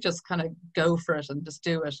 let me just kind of go for it and just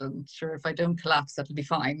do it, and sure, if I don't collapse, that'll be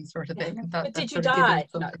fine, sort of thing. And but did you sort of die?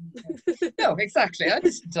 No. No, exactly. I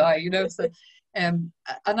didn't die, So, and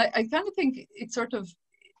I kind of think it's sort of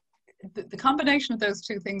the combination of those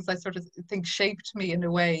two things. I sort of think shaped me in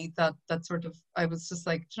a way that sort of, I was just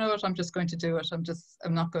like, you know what? I'm just going to do it.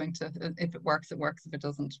 I'm not going to. If it works, it works. If it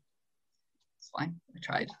doesn't, it's fine. I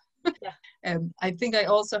tried. Yeah. I think I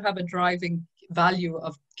also have a driving value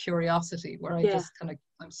of curiosity, where I just kind of,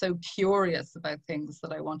 I'm so curious about things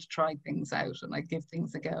that I want to try things out, and I give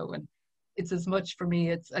things a go. And it's as much for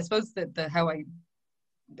me, it's, I suppose that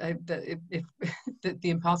if the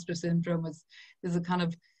imposter syndrome is a kind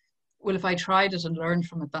of, well, if I tried it and learned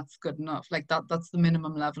from it, that's good enough. Like that's the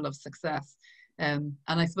minimum level of success. And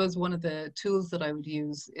I suppose one of the tools that I would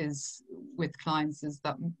use is with clients is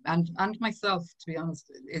that, and myself, to be honest,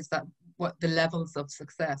 is that what the levels of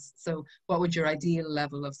success. So what would your ideal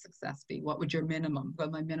level of success be? What would your minimum?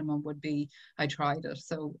 Well, my minimum would be, I tried it.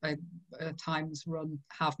 So I at times run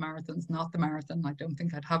half marathons, not the marathon. I don't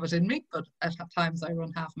think I'd have it in me, but at times I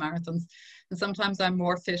run half marathons. And sometimes I'm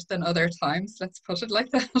more fit than other times. Let's put it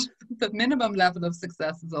like that. The minimum level of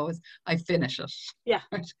success is always, I finish it. Yeah.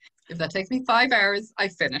 Right? If that takes me 5 hours, I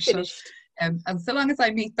finish it. And so long as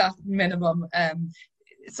I meet that minimum,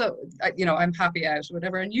 so I'm happy out,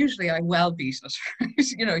 whatever. And usually I well beat it. Right?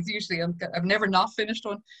 It's usually I've never not finished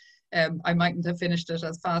one. I mightn't have finished it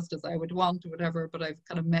as fast as I would want or whatever, but I've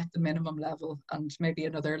kind of met the minimum level and maybe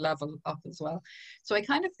another level up as well. So I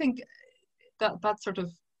kind of think that sort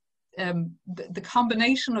of the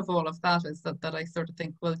combination of all of that is that I sort of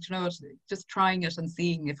think, well, you know what, just trying it and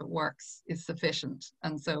seeing if it works is sufficient.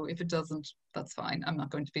 And so if it doesn't, that's fine. I'm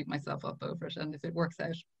not going to beat myself up over it. And if it works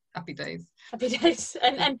out, happy days. Happy days.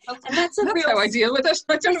 And that's that's how I deal with it.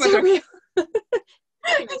 I don't know whether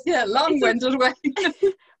yeah, long-winded way.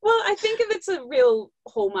 Well, I think if it's a real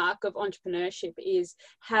hallmark of entrepreneurship is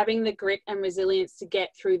having the grit and resilience to get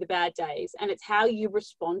through the bad days. And it's how you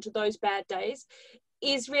respond to those bad days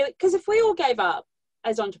is really, because if we all gave up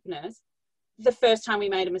as entrepreneurs the first time we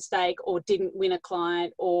made a mistake or didn't win a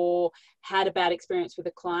client or had a bad experience with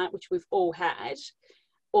a client, which we've all had,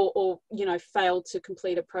 or failed to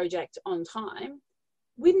complete a project on time,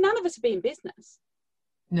 none of us would be in business.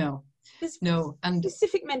 No. There's and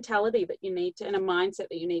specific mentality that you need to, and a mindset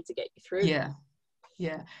that you need to get you through.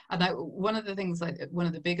 Yeah. And one of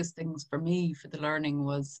the biggest things for me for the learning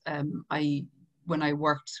was when I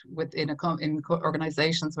worked in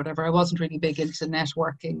organizations, whatever, I wasn't really big into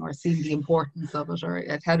networking or seeing the importance of it, or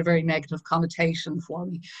it had a very negative connotation for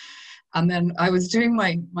me. And then I was doing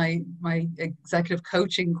my executive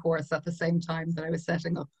coaching course at the same time that I was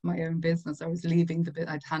setting up my own business. I was leaving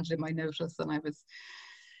I'd handed in my notice, and I was,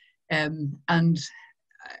 and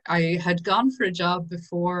I had gone for a job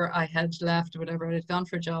before I had left or whatever. I had gone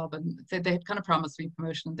for a job, and they had kind of promised me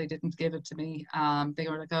promotion, and they didn't give it to me. They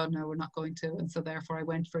were like, oh no, we're not going to. And so therefore I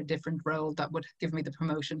went for a different role that would give me the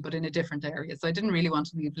promotion, but in a different area. So I didn't really want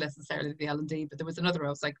to leave necessarily the L&D, but there was another role.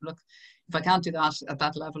 I was like, look, if I can't do that at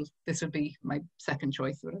that level, this would be my second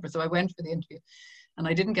choice or whatever. So I went for the interview. And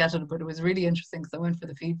I didn't get it, but it was really interesting because I went for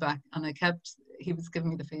the feedback, and he was giving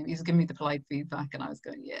me the polite feedback, and I was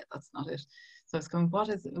going, yeah, that's not it. So I was going, what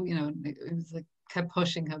is it? It was like, kept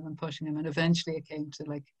pushing him. And eventually it came to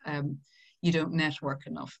like, you don't network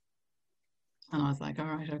enough. And I was like, all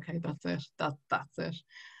right, okay, that's it. That's it.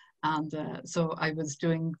 And so I was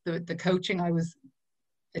doing the coaching. I was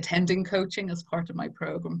attending coaching as part of my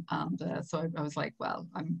program. And so I was like, well,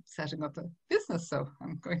 I'm setting up a business, so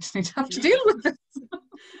I'm going to need to have to deal with this.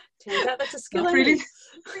 Turns out that's a skill. Not really.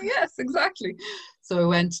 Yes, exactly. So I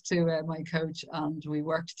went to my coach and we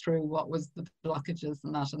worked through what was the blockages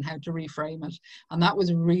and that and how to reframe it. And that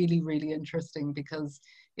was really, really interesting because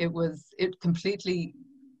it completely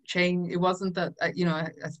changed. It wasn't that, I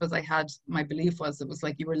suppose I had, my belief was it was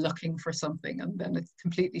like you were looking for something, and then it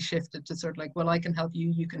completely shifted to sort of like, well, I can help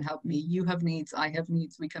you, you can help me, you have needs, I have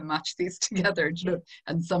needs, we can match these together,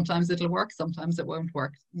 and sometimes it'll work, sometimes it won't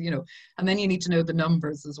work, and then you need to know the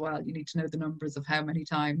numbers as well. You need to know the numbers of how many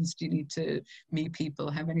times do you need to meet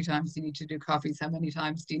people, how many times do you need to do coffees, how many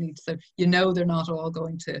times do you need to, so they're not all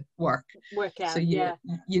going to work out. So yeah.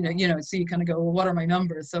 So you kind of go, well, what are my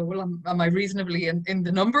numbers? So, well, am I reasonably in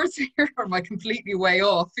the numbers here, or am I completely way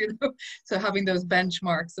off? So having those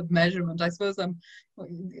benchmarks of measurement, I suppose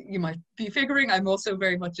you might be figuring I'm also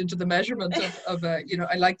very much into the measurement of I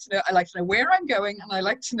like to know where I'm going, and I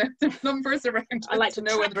like to know the numbers around it. I like to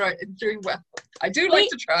know whether I'm doing well. I do like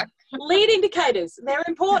to track lead indicators. They're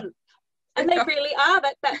important. And they really are.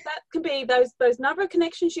 That can be those number of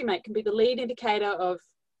connections you make can be the lead indicator of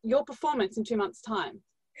your performance in 2 months' time.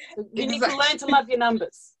 So you need to learn to love your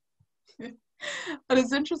numbers. And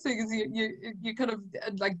it's interesting is you kind of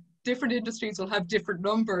like different industries will have different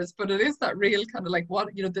numbers, but it is that real kind of like what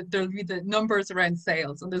there'll be the numbers around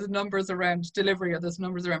sales, and there's numbers around delivery, or there's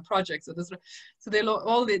numbers around projects, so they'll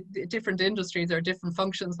all the different industries or different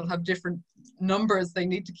functions will have different numbers they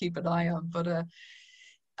need to keep an eye on. But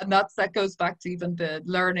and that goes back to even the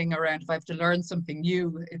learning around, if I have to learn something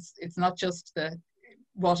new, it's not just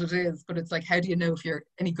what it is, but it's like, how do you know if you're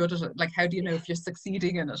any good at it? Like, how do you know if you're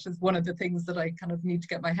succeeding in it? Is one of the things that I kind of need to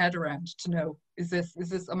get my head around to know, is this,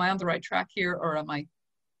 am I on the right track here, or am I?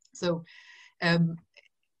 So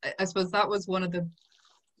I suppose that was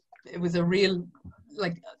it was a real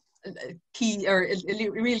key, or a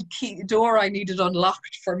real key door I needed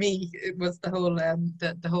unlocked for me. It was the whole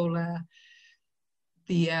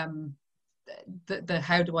the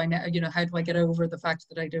how do I now, how do I get over the fact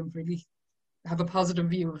that I don't really have a positive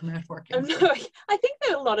view of networking? No, I think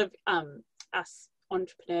that a lot of us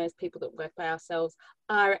entrepreneurs, people that work by ourselves,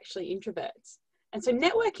 are actually introverts. And so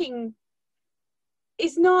networking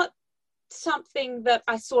is not something that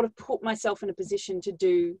I sort of put myself in a position to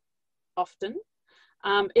do often.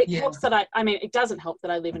 It helps that it doesn't help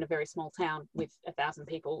that I live in a very small town with 1,000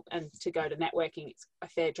 people, and to go to networking, it's a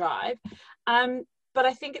fair drive. But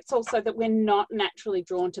I think it's also that we're not naturally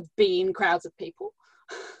drawn to be in crowds of people.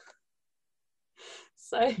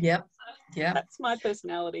 So that's my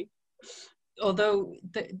personality. Although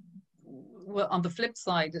on the flip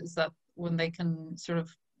side is that when they can sort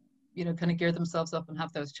of kind of gear themselves up and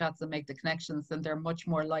have those chats and make the connections, then they're much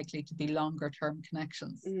more likely to be longer term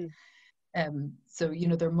connections. So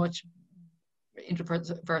they're much,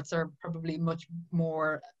 introverts are probably much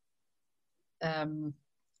more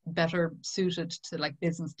better suited to like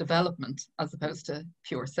business development as opposed to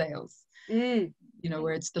pure sales.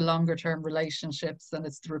 Where it's the longer term relationships, and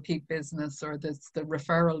it's the repeat business, or the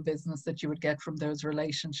referral business that you would get from those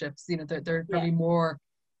relationships. They're probably more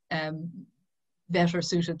better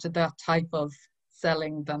suited to that type of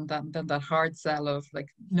selling than that hard sell of like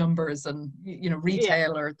numbers and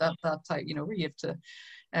retail or that type, where you have to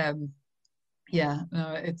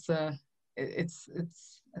it's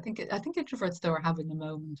I think introverts though are having a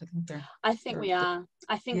moment. I think we are.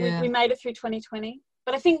 I think we made it through 2020.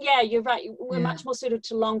 But I think, you're right. We're much more suited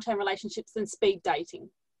to long-term relationships than speed dating,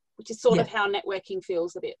 which is sort of how networking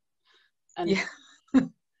feels a bit. And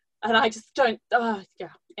and I just don't.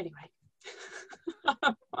 Anyway,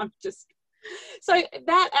 I'm just. So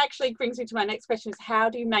that actually brings me to my next question: is how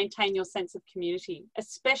do you maintain your sense of community,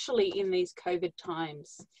 especially in these COVID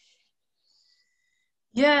times?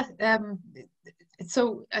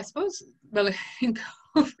 So I suppose, well, in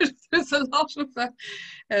COVID, there's a lot of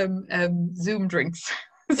Zoom drinks.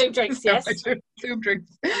 Zoom drinks, yes. Zoom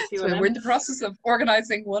drinks. So we're in the process of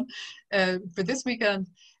organising one for this weekend.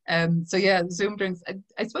 Zoom drinks.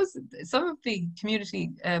 I suppose some of the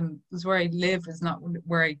community is where I live, is not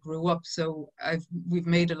where I grew up. So we've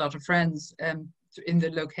made a lot of friends in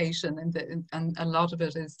the location, and a lot of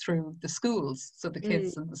it is through the schools. So the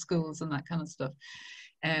kids and the schools and that kind of stuff.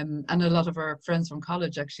 And a lot of our friends from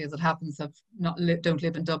college, actually, as it happens, don't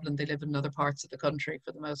live in Dublin. They live in other parts of the country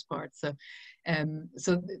for the most part. So,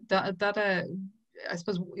 that I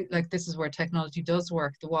suppose, like, this is where technology does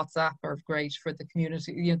work. The WhatsApp are great for the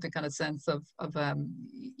community. The kind of sense of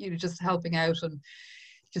just helping out and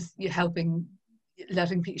just helping,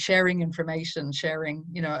 sharing information, sharing.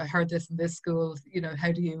 I heard this in this school.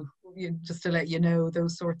 How do you just to let you know,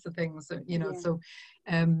 those sorts of things, you know. Yeah. So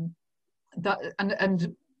that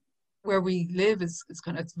and where we live is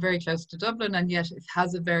kind of, it's very close to Dublin, and yet it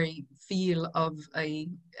has a very feel of a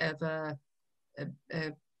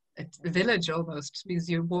village almost, because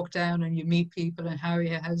you walk down and you meet people and how are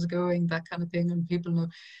you, how's it going, that kind of thing, and people know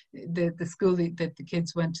the school that the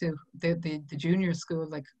kids went to, the junior school,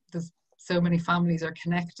 like there's so many families are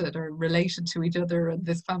connected or related to each other, and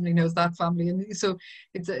this family knows that family, and so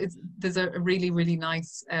there's a really, really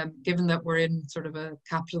nice, given that we're in sort of a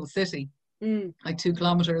capital city, like 2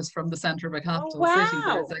 kilometers from the center of a capital city,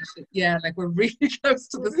 there's actually, yeah, like we're really close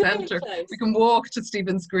to the Really center. close. We can walk to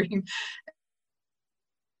Stephen's Green.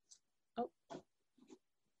 Oh,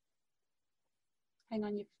 hang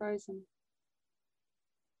on, you're frozen.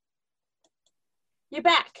 You're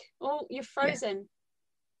back. Oh, you're frozen. Yeah.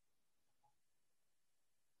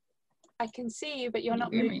 I can see you, but you're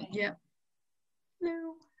not moving. Yeah.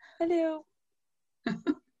 Hello. Hello.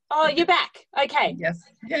 Oh, you're back. Okay. Yes.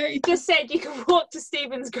 Yay. You just said you can walk to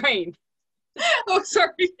Stephen's Green. Oh,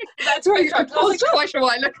 sorry. That's right. I paused quite a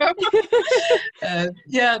while ago.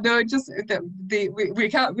 Yeah, no, just we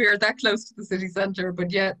can't. We are that close to the city centre,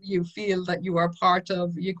 but yet you feel that you are part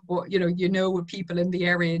of. You know people in the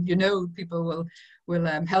area, and you know people will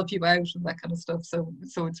help you out and that kind of stuff. So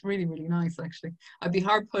it's really, really nice, actually. I'd be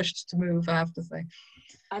hard pushed to move, I have to say.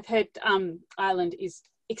 I've heard Ireland is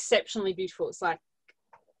exceptionally beautiful. It's like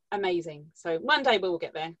amazing. So one day we will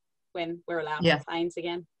get there when we're allowed planes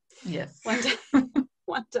again. Yes.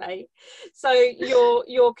 One day. So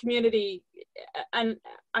your community, and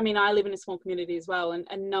I mean, I live in a small community as well, and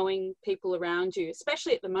knowing people around you,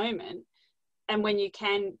 especially at the moment, and when you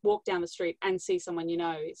can walk down the street and see someone you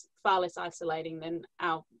know, is far less isolating than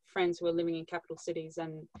our friends who are living in capital cities,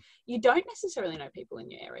 and you don't necessarily know people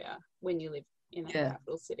in your area when you live in a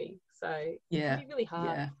capital city. So it can be really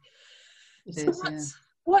hard. Yeah. It is,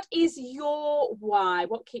 What is your why?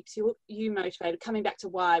 What keeps you motivated? Coming back to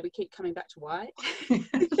why, we keep coming back to why.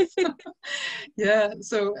 Yeah.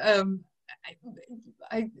 So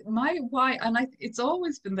my why, and it's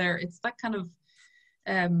always been there. It's that kind of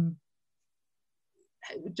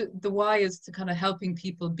the why is to kind of helping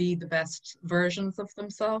people be the best versions of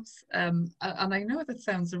themselves. And I know that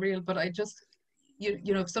sounds surreal, but I just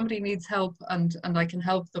you know, if somebody needs help and I can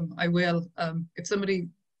help them, I will. If somebody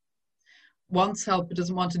wants help but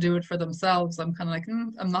doesn't want to do it for themselves, I'm kind of like,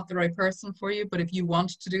 I'm not the right person for you, but if you want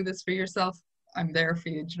to do this for yourself, I'm there for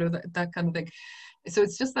you, you know, that kind of thing. So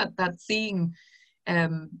it's just that seeing,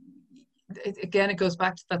 again, it goes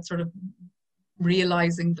back to that sort of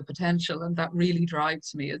realizing the potential, and that really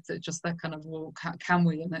drives me. It's just that kind of, well, can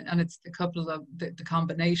we, and it's a couple of the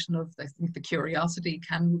combination of, I think, the curiosity,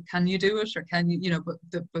 can you do it, or can you, you know,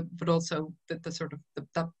 but also the sort of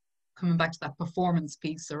that coming back to that performance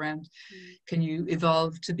piece around, can you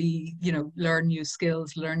evolve to be, you know, learn new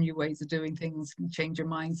skills, learn new ways of doing things, change your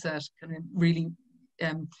mindset, kind of really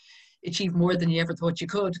achieve more than you ever thought you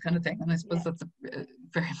could, kind of thing. And I suppose that's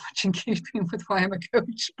very much in keeping with why I'm a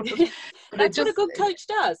coach. But that's what a good coach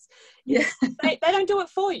does. Yeah. They don't do it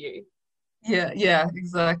for you. Yeah,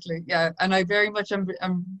 exactly. Yeah, and I very much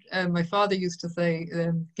my father used to say,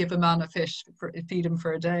 give a man a fish, feed him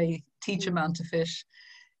for a day, teach a man to fish,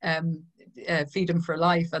 feed him for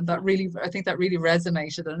life. And that really, I think that really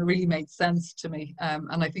resonated, and it really made sense to me.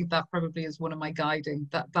 And I think that probably is one of my guiding,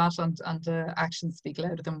 that and actions speak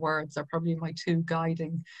louder than words are probably my 2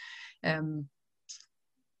 guiding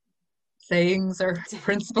sayings or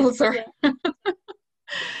principles, or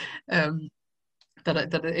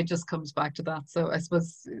that it just comes back to that. So I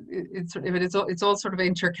suppose it's all sort of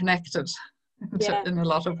interconnected in a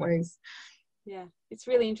lot of ways. Yeah, it's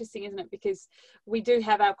really interesting, isn't it? Because we do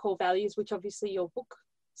have our core values, which obviously your book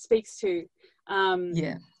speaks to, and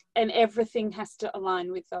everything has to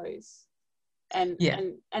align with those, and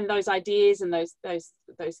those ideas and those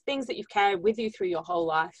things that you've carried with you through your whole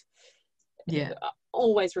life,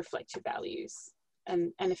 always reflect your values.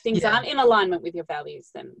 And if things aren't in alignment with your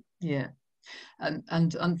values, then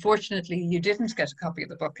and unfortunately you didn't get a copy of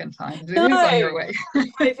the book in time. It is on your way.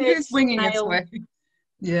 It is winging its way.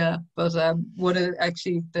 Yeah, but what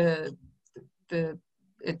actually there's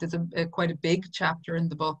quite a big chapter in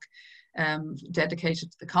the book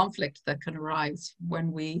dedicated to the conflict that can arise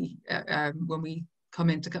when we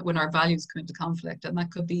when our values come into conflict, and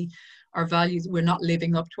that could be our values, we're not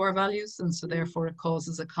living up to our values, and so therefore it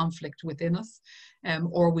causes a conflict within us,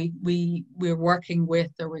 or we're working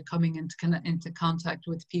with, or we're coming into contact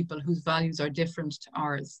with people whose values are different to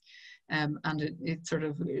ours. And it sort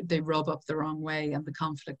of, they rub up the wrong way, and the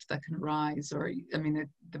conflict that can arise. Or, I mean,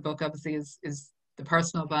 the book obviously is the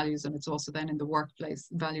personal values, and it's also then in the workplace,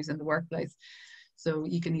 values in the workplace. So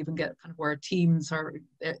you can even get kind of where teams are,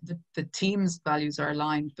 the team's values are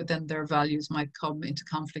aligned, but then their values might come into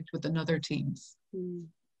conflict with another team's.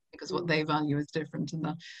 Because what they value is different, and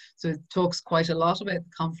that, so it talks quite a lot about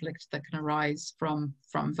the conflict that can arise from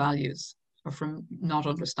values, or from not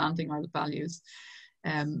understanding our values.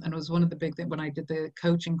 And it was one of the big things when I did the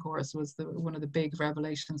coaching course, was one of the big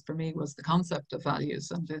revelations for me was the concept of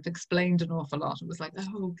values, and it explained an awful lot. It was like,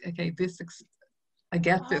 oh, okay, I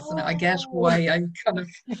get this, and I get why I kind of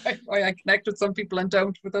why I connect with some people and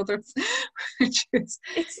don't with others, which is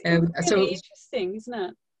it's really so interesting, isn't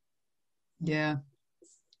it?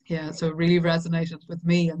 Yeah, so it really resonated with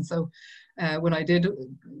me. And so when I did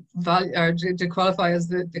qualify as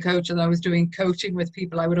the coach, and I was doing coaching with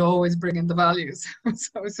people, I would always bring in the values. So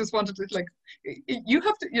I was just wanted to, like, you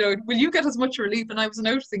have to, will you get as much relief? And I was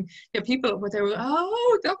noticing, people were there,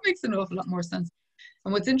 oh, that makes an awful lot more sense.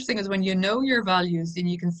 And what's interesting is when you know your values and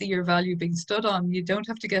you can see your value being stood on, you don't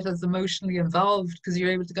have to get as emotionally involved, because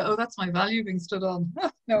you're able to go, oh, that's my value being stood on.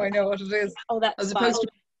 No, I know what it is. Oh, that's as opposed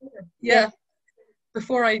to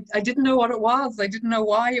before I didn't know what it was. I didn't know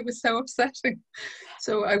why it was so upsetting.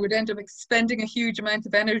 So I would end up expending a huge amount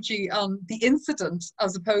of energy on the incident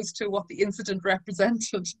as opposed to what the incident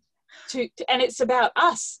represented. And it's about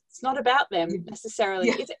us. It's not about them necessarily.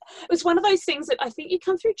 Yeah. It was one of those things that I think you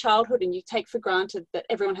come through childhood and you take for granted that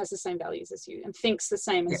everyone has the same values as you and thinks the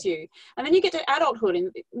same as you. And then you get to adulthood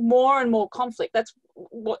and more conflict. That's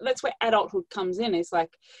where adulthood comes in. Is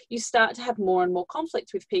like you start to have more and more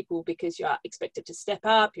conflict with people because you're expected to step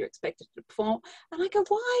up, you're expected to perform. And I go,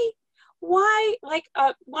 why? Like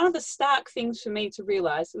one of the stark things for me to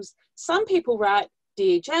realize was some people write,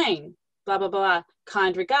 "Dear Jane, blah, blah, blah,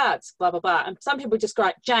 kind regards, blah, blah, blah." And some people just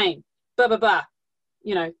write Jane, blah, blah, blah,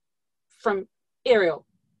 from Irial.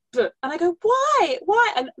 And I go,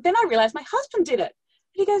 why? And then I realized my husband did it. And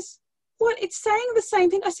he goes, what? It's saying the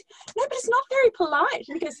same thing. I said, no, but it's not very polite.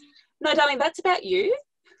 And he goes, no, darling, that's about you.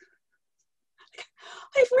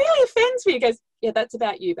 It really offends me. He goes, yeah, that's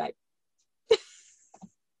about you, babe.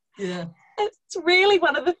 Yeah. It's really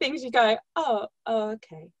one of the things you go, oh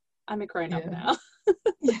okay. I'm a grown up now.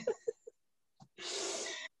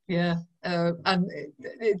 Yeah, and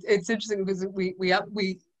it's interesting because we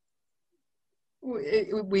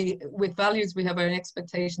with values, we have an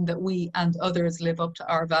expectation that we and others live up to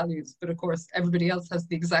our values, but of course everybody else has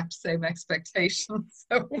the exact same expectations.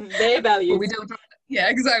 So their values. We don't. Yeah,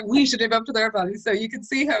 exactly. We should live up to their values. So you can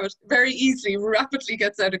see how it very easily, rapidly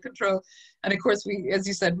gets out of control. And of course, we, as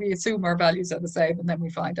you said, we assume our values are the same, and then we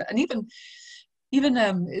find it. And even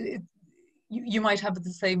you might have the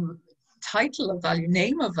same title of value,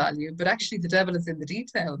 name of value, but actually the devil is in the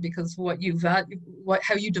detail, because what you value,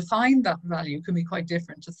 how you define that value can be quite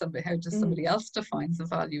different to somebody, how just somebody else defines the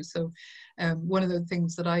value. So one of the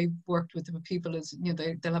things that I worked with people is,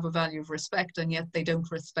 they'll have a value of respect, and yet they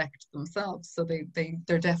don't respect themselves. So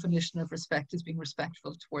their definition of respect is being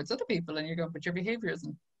respectful towards other people, and you're going, but your behavior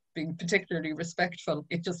isn't being particularly respectful.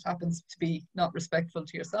 It just happens to be not respectful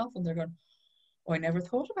to yourself. And they're going, oh, I never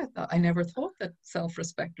thought about that. I never thought that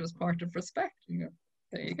self-respect was part of respect.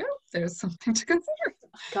 There you go. There's something to consider.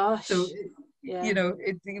 Gosh. So,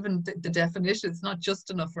 it's even the definition. It's not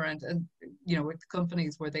just enough around, and with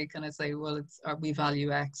companies where they kind of say, well, we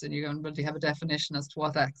value X, and you're going, well, do you have a definition as to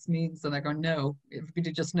what X means? And they're going, no.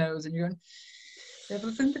 Everybody just knows, and you're going,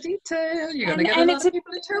 devil's in the detail. You're going to get a lot of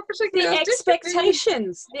people interpreting the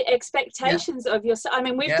expectations of yourself. I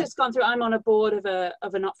mean, we've just gone through. I'm on a board of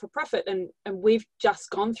a not-for-profit, and we've just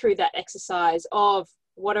gone through that exercise of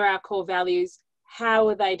what are our core values, how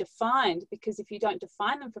are they defined? Because if you don't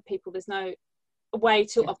define them for people, there's no way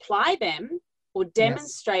to apply them or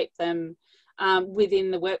demonstrate them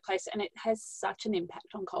within the workplace, and it has such an impact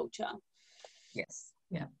on culture. Yes,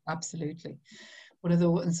 yeah, absolutely. One of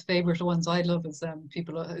the favorite ones I love is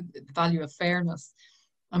people the value of fairness.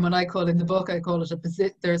 And when I call in the book, I call it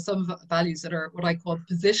there are some values that are what I call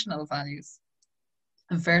positional values,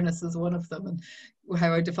 and fairness is one of them. And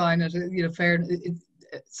how I define it, fairness.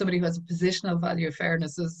 Somebody who has a positional value of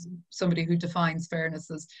fairness is somebody who defines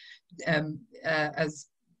fairness as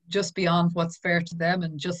just beyond what's fair to them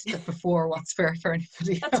and just before what's fair for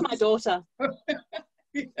anybody else. That's my daughter.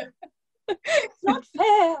 It's not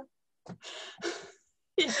fair.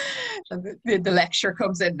 And the lecture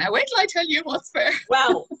comes in. Now wait till I tell you what's fair.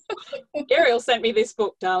 Well, Irial sent me this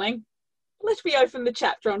book, darling. Let me open the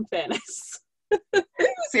chapter on fairness.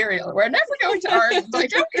 Irial, we're never going to Ireland. I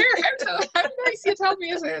don't care how nice you tell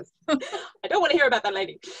me it is. I don't want to hear about that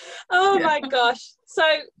lady. Oh my gosh. So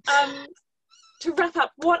to wrap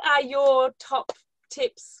up, what are your top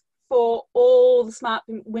tips for all the smart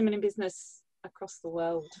women in business across the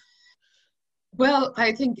world? Well,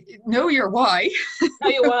 I think know your why. Know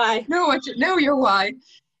your why. know your why.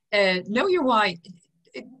 Know your why.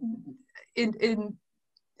 In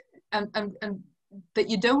and that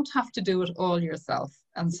you don't have to do it all yourself.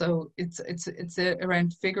 And so it's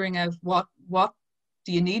around figuring out what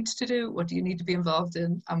do you need to do, what do you need to be involved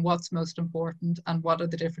in, and what's most important, and what are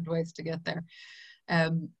the different ways to get there.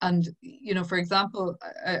 And you know, for example,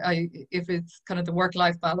 if it's kind of the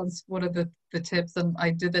work-life balance, one of the tips, and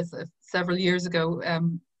I did this several years ago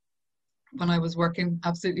when I was working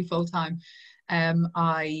absolutely full-time.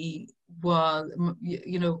 I was,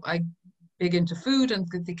 you know, I big into food and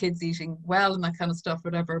the kids eating well and that kind of stuff,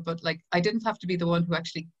 whatever. But like, I didn't have to be the one who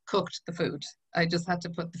actually cooked the food. I just had to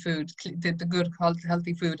put the food, the good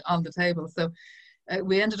healthy food on the table. So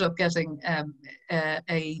we ended up getting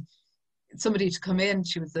somebody to come in.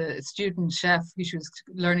 She was a student chef. She was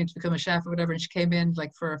learning to become a chef or whatever, and she came in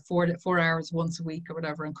like for 4 hours once a week or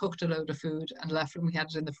whatever, and cooked a load of food and left, and we had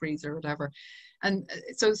it in the freezer or whatever. And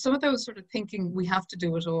so some of those sort of thinking we have to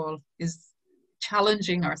do it all is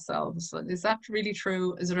challenging ourselves. Is that really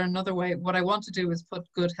true? Is there another way? What I want to do is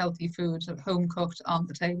put good healthy food, home cooked, on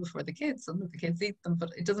the table for the kids, and that the kids eat them, but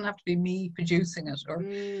it doesn't have to be me producing it. Or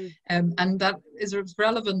and that is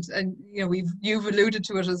relevant. And you know, you've alluded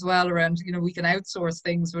to it as well around, you know, we can outsource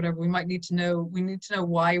things, whatever. We need to know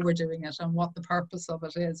why we're doing it and what the purpose of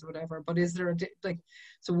it is, whatever. But is there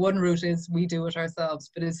so one route is we do it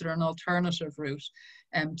ourselves, but is there an alternative route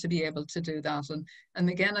to be able to do that? And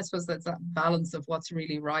again, I suppose that's that balance of what's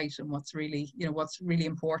really right and what's really, you know, what's really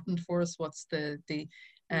important for us, what's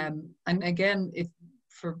and again, if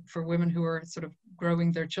for women who are sort of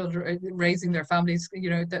growing their children, raising their families,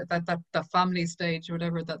 you know, that family stage or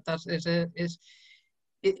whatever,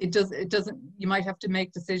 it doesn't, you might have to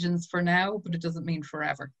make decisions for now, but it doesn't mean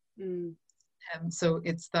forever. So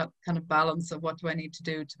it's that kind of balance of what do I need to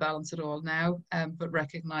do to balance it all now, but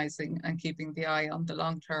recognizing and keeping the eye on the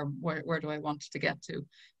long term, where do I want to get to,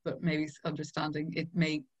 but maybe understanding it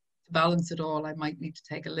may, to balance it all, I might need to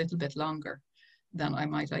take a little bit longer than I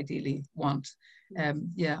might ideally want.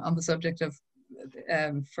 On the subject of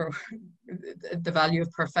for the value of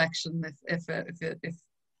perfection, if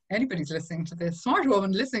anybody's listening to this, smart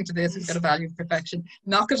woman listening to this who's got a value of perfection,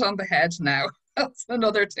 knock it on the head now. That's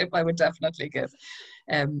another tip I would definitely give.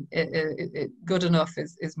 Good enough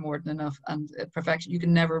is more than enough, and perfection, you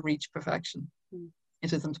can never reach perfection.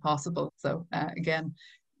 It isn't possible. So again,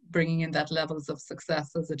 bringing in that levels of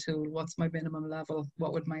success as a tool. What's my minimum level?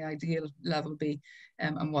 What would my ideal level be?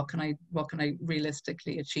 And what can I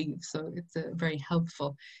realistically achieve? So it's very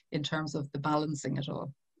helpful in terms of the balancing it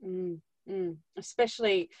all.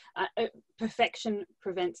 Especially perfection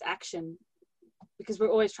prevents action, because we're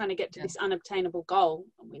always trying to get to this unobtainable goal,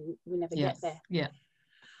 and we never get there.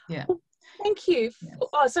 Well, thank you.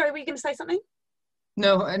 Oh, sorry, were you going to say something?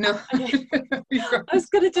 No. Okay. I was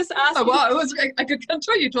going to just ask. I could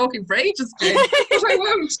continue talking for ages, Jane, but I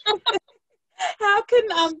won't.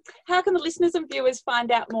 How can the listeners and viewers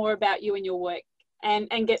find out more about you and your work,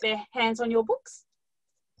 and get their hands on your books?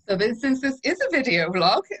 So since this is a video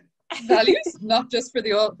blog, values, not just for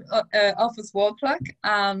the Office Wall Plaque,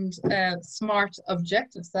 and smart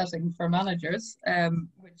objective setting for managers,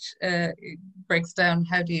 which breaks down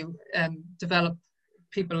how do you develop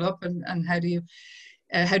people up, and how do you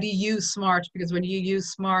use SMART, because when you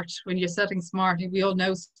use SMART, when you're setting SMART, we all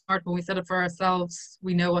know SMART. When we set it for ourselves,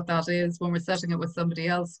 we know what that is. When we're setting it with somebody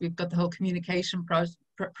else, we've got the whole communication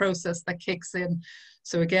process that kicks in.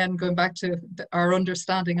 So again, going back to our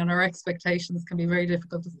understanding and our expectations can be very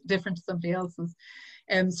different to somebody else's.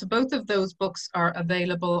 So both of those books are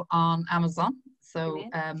available on Amazon. So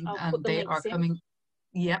and they are coming.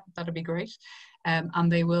 Yeah, that'd be great.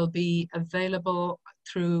 And they will be available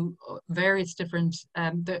through various different,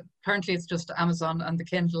 currently it's just Amazon and the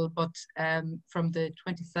Kindle, but from the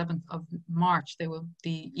 27th of March,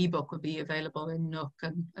 the ebook will be available in Nook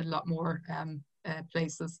and a lot more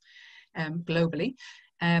places globally.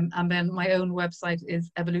 And then my own website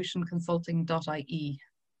is evolutionconsulting.ie.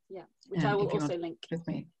 Yeah, which I will also link. With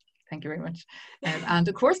me. Thank you very much. And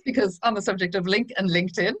of course, because on the subject of link and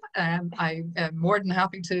LinkedIn, I am more than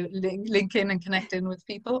happy to link in and connect in with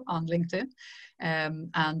people on LinkedIn.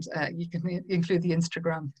 And you can include the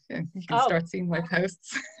Instagram. You can start seeing my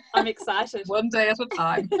posts. I'm excited. One day at a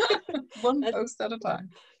time. One post at a time.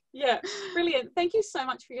 Yeah, brilliant. Thank you so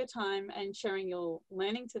much for your time and sharing your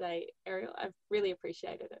learning today, Irial. I've really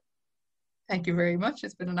appreciated it. Thank you very much.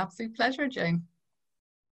 It's been an absolute pleasure, Jane.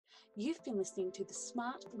 You've been listening to the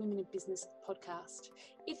Smart Women in Business podcast.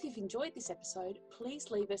 If you've enjoyed this episode,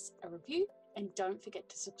 please leave us a review and don't forget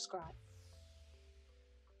to subscribe.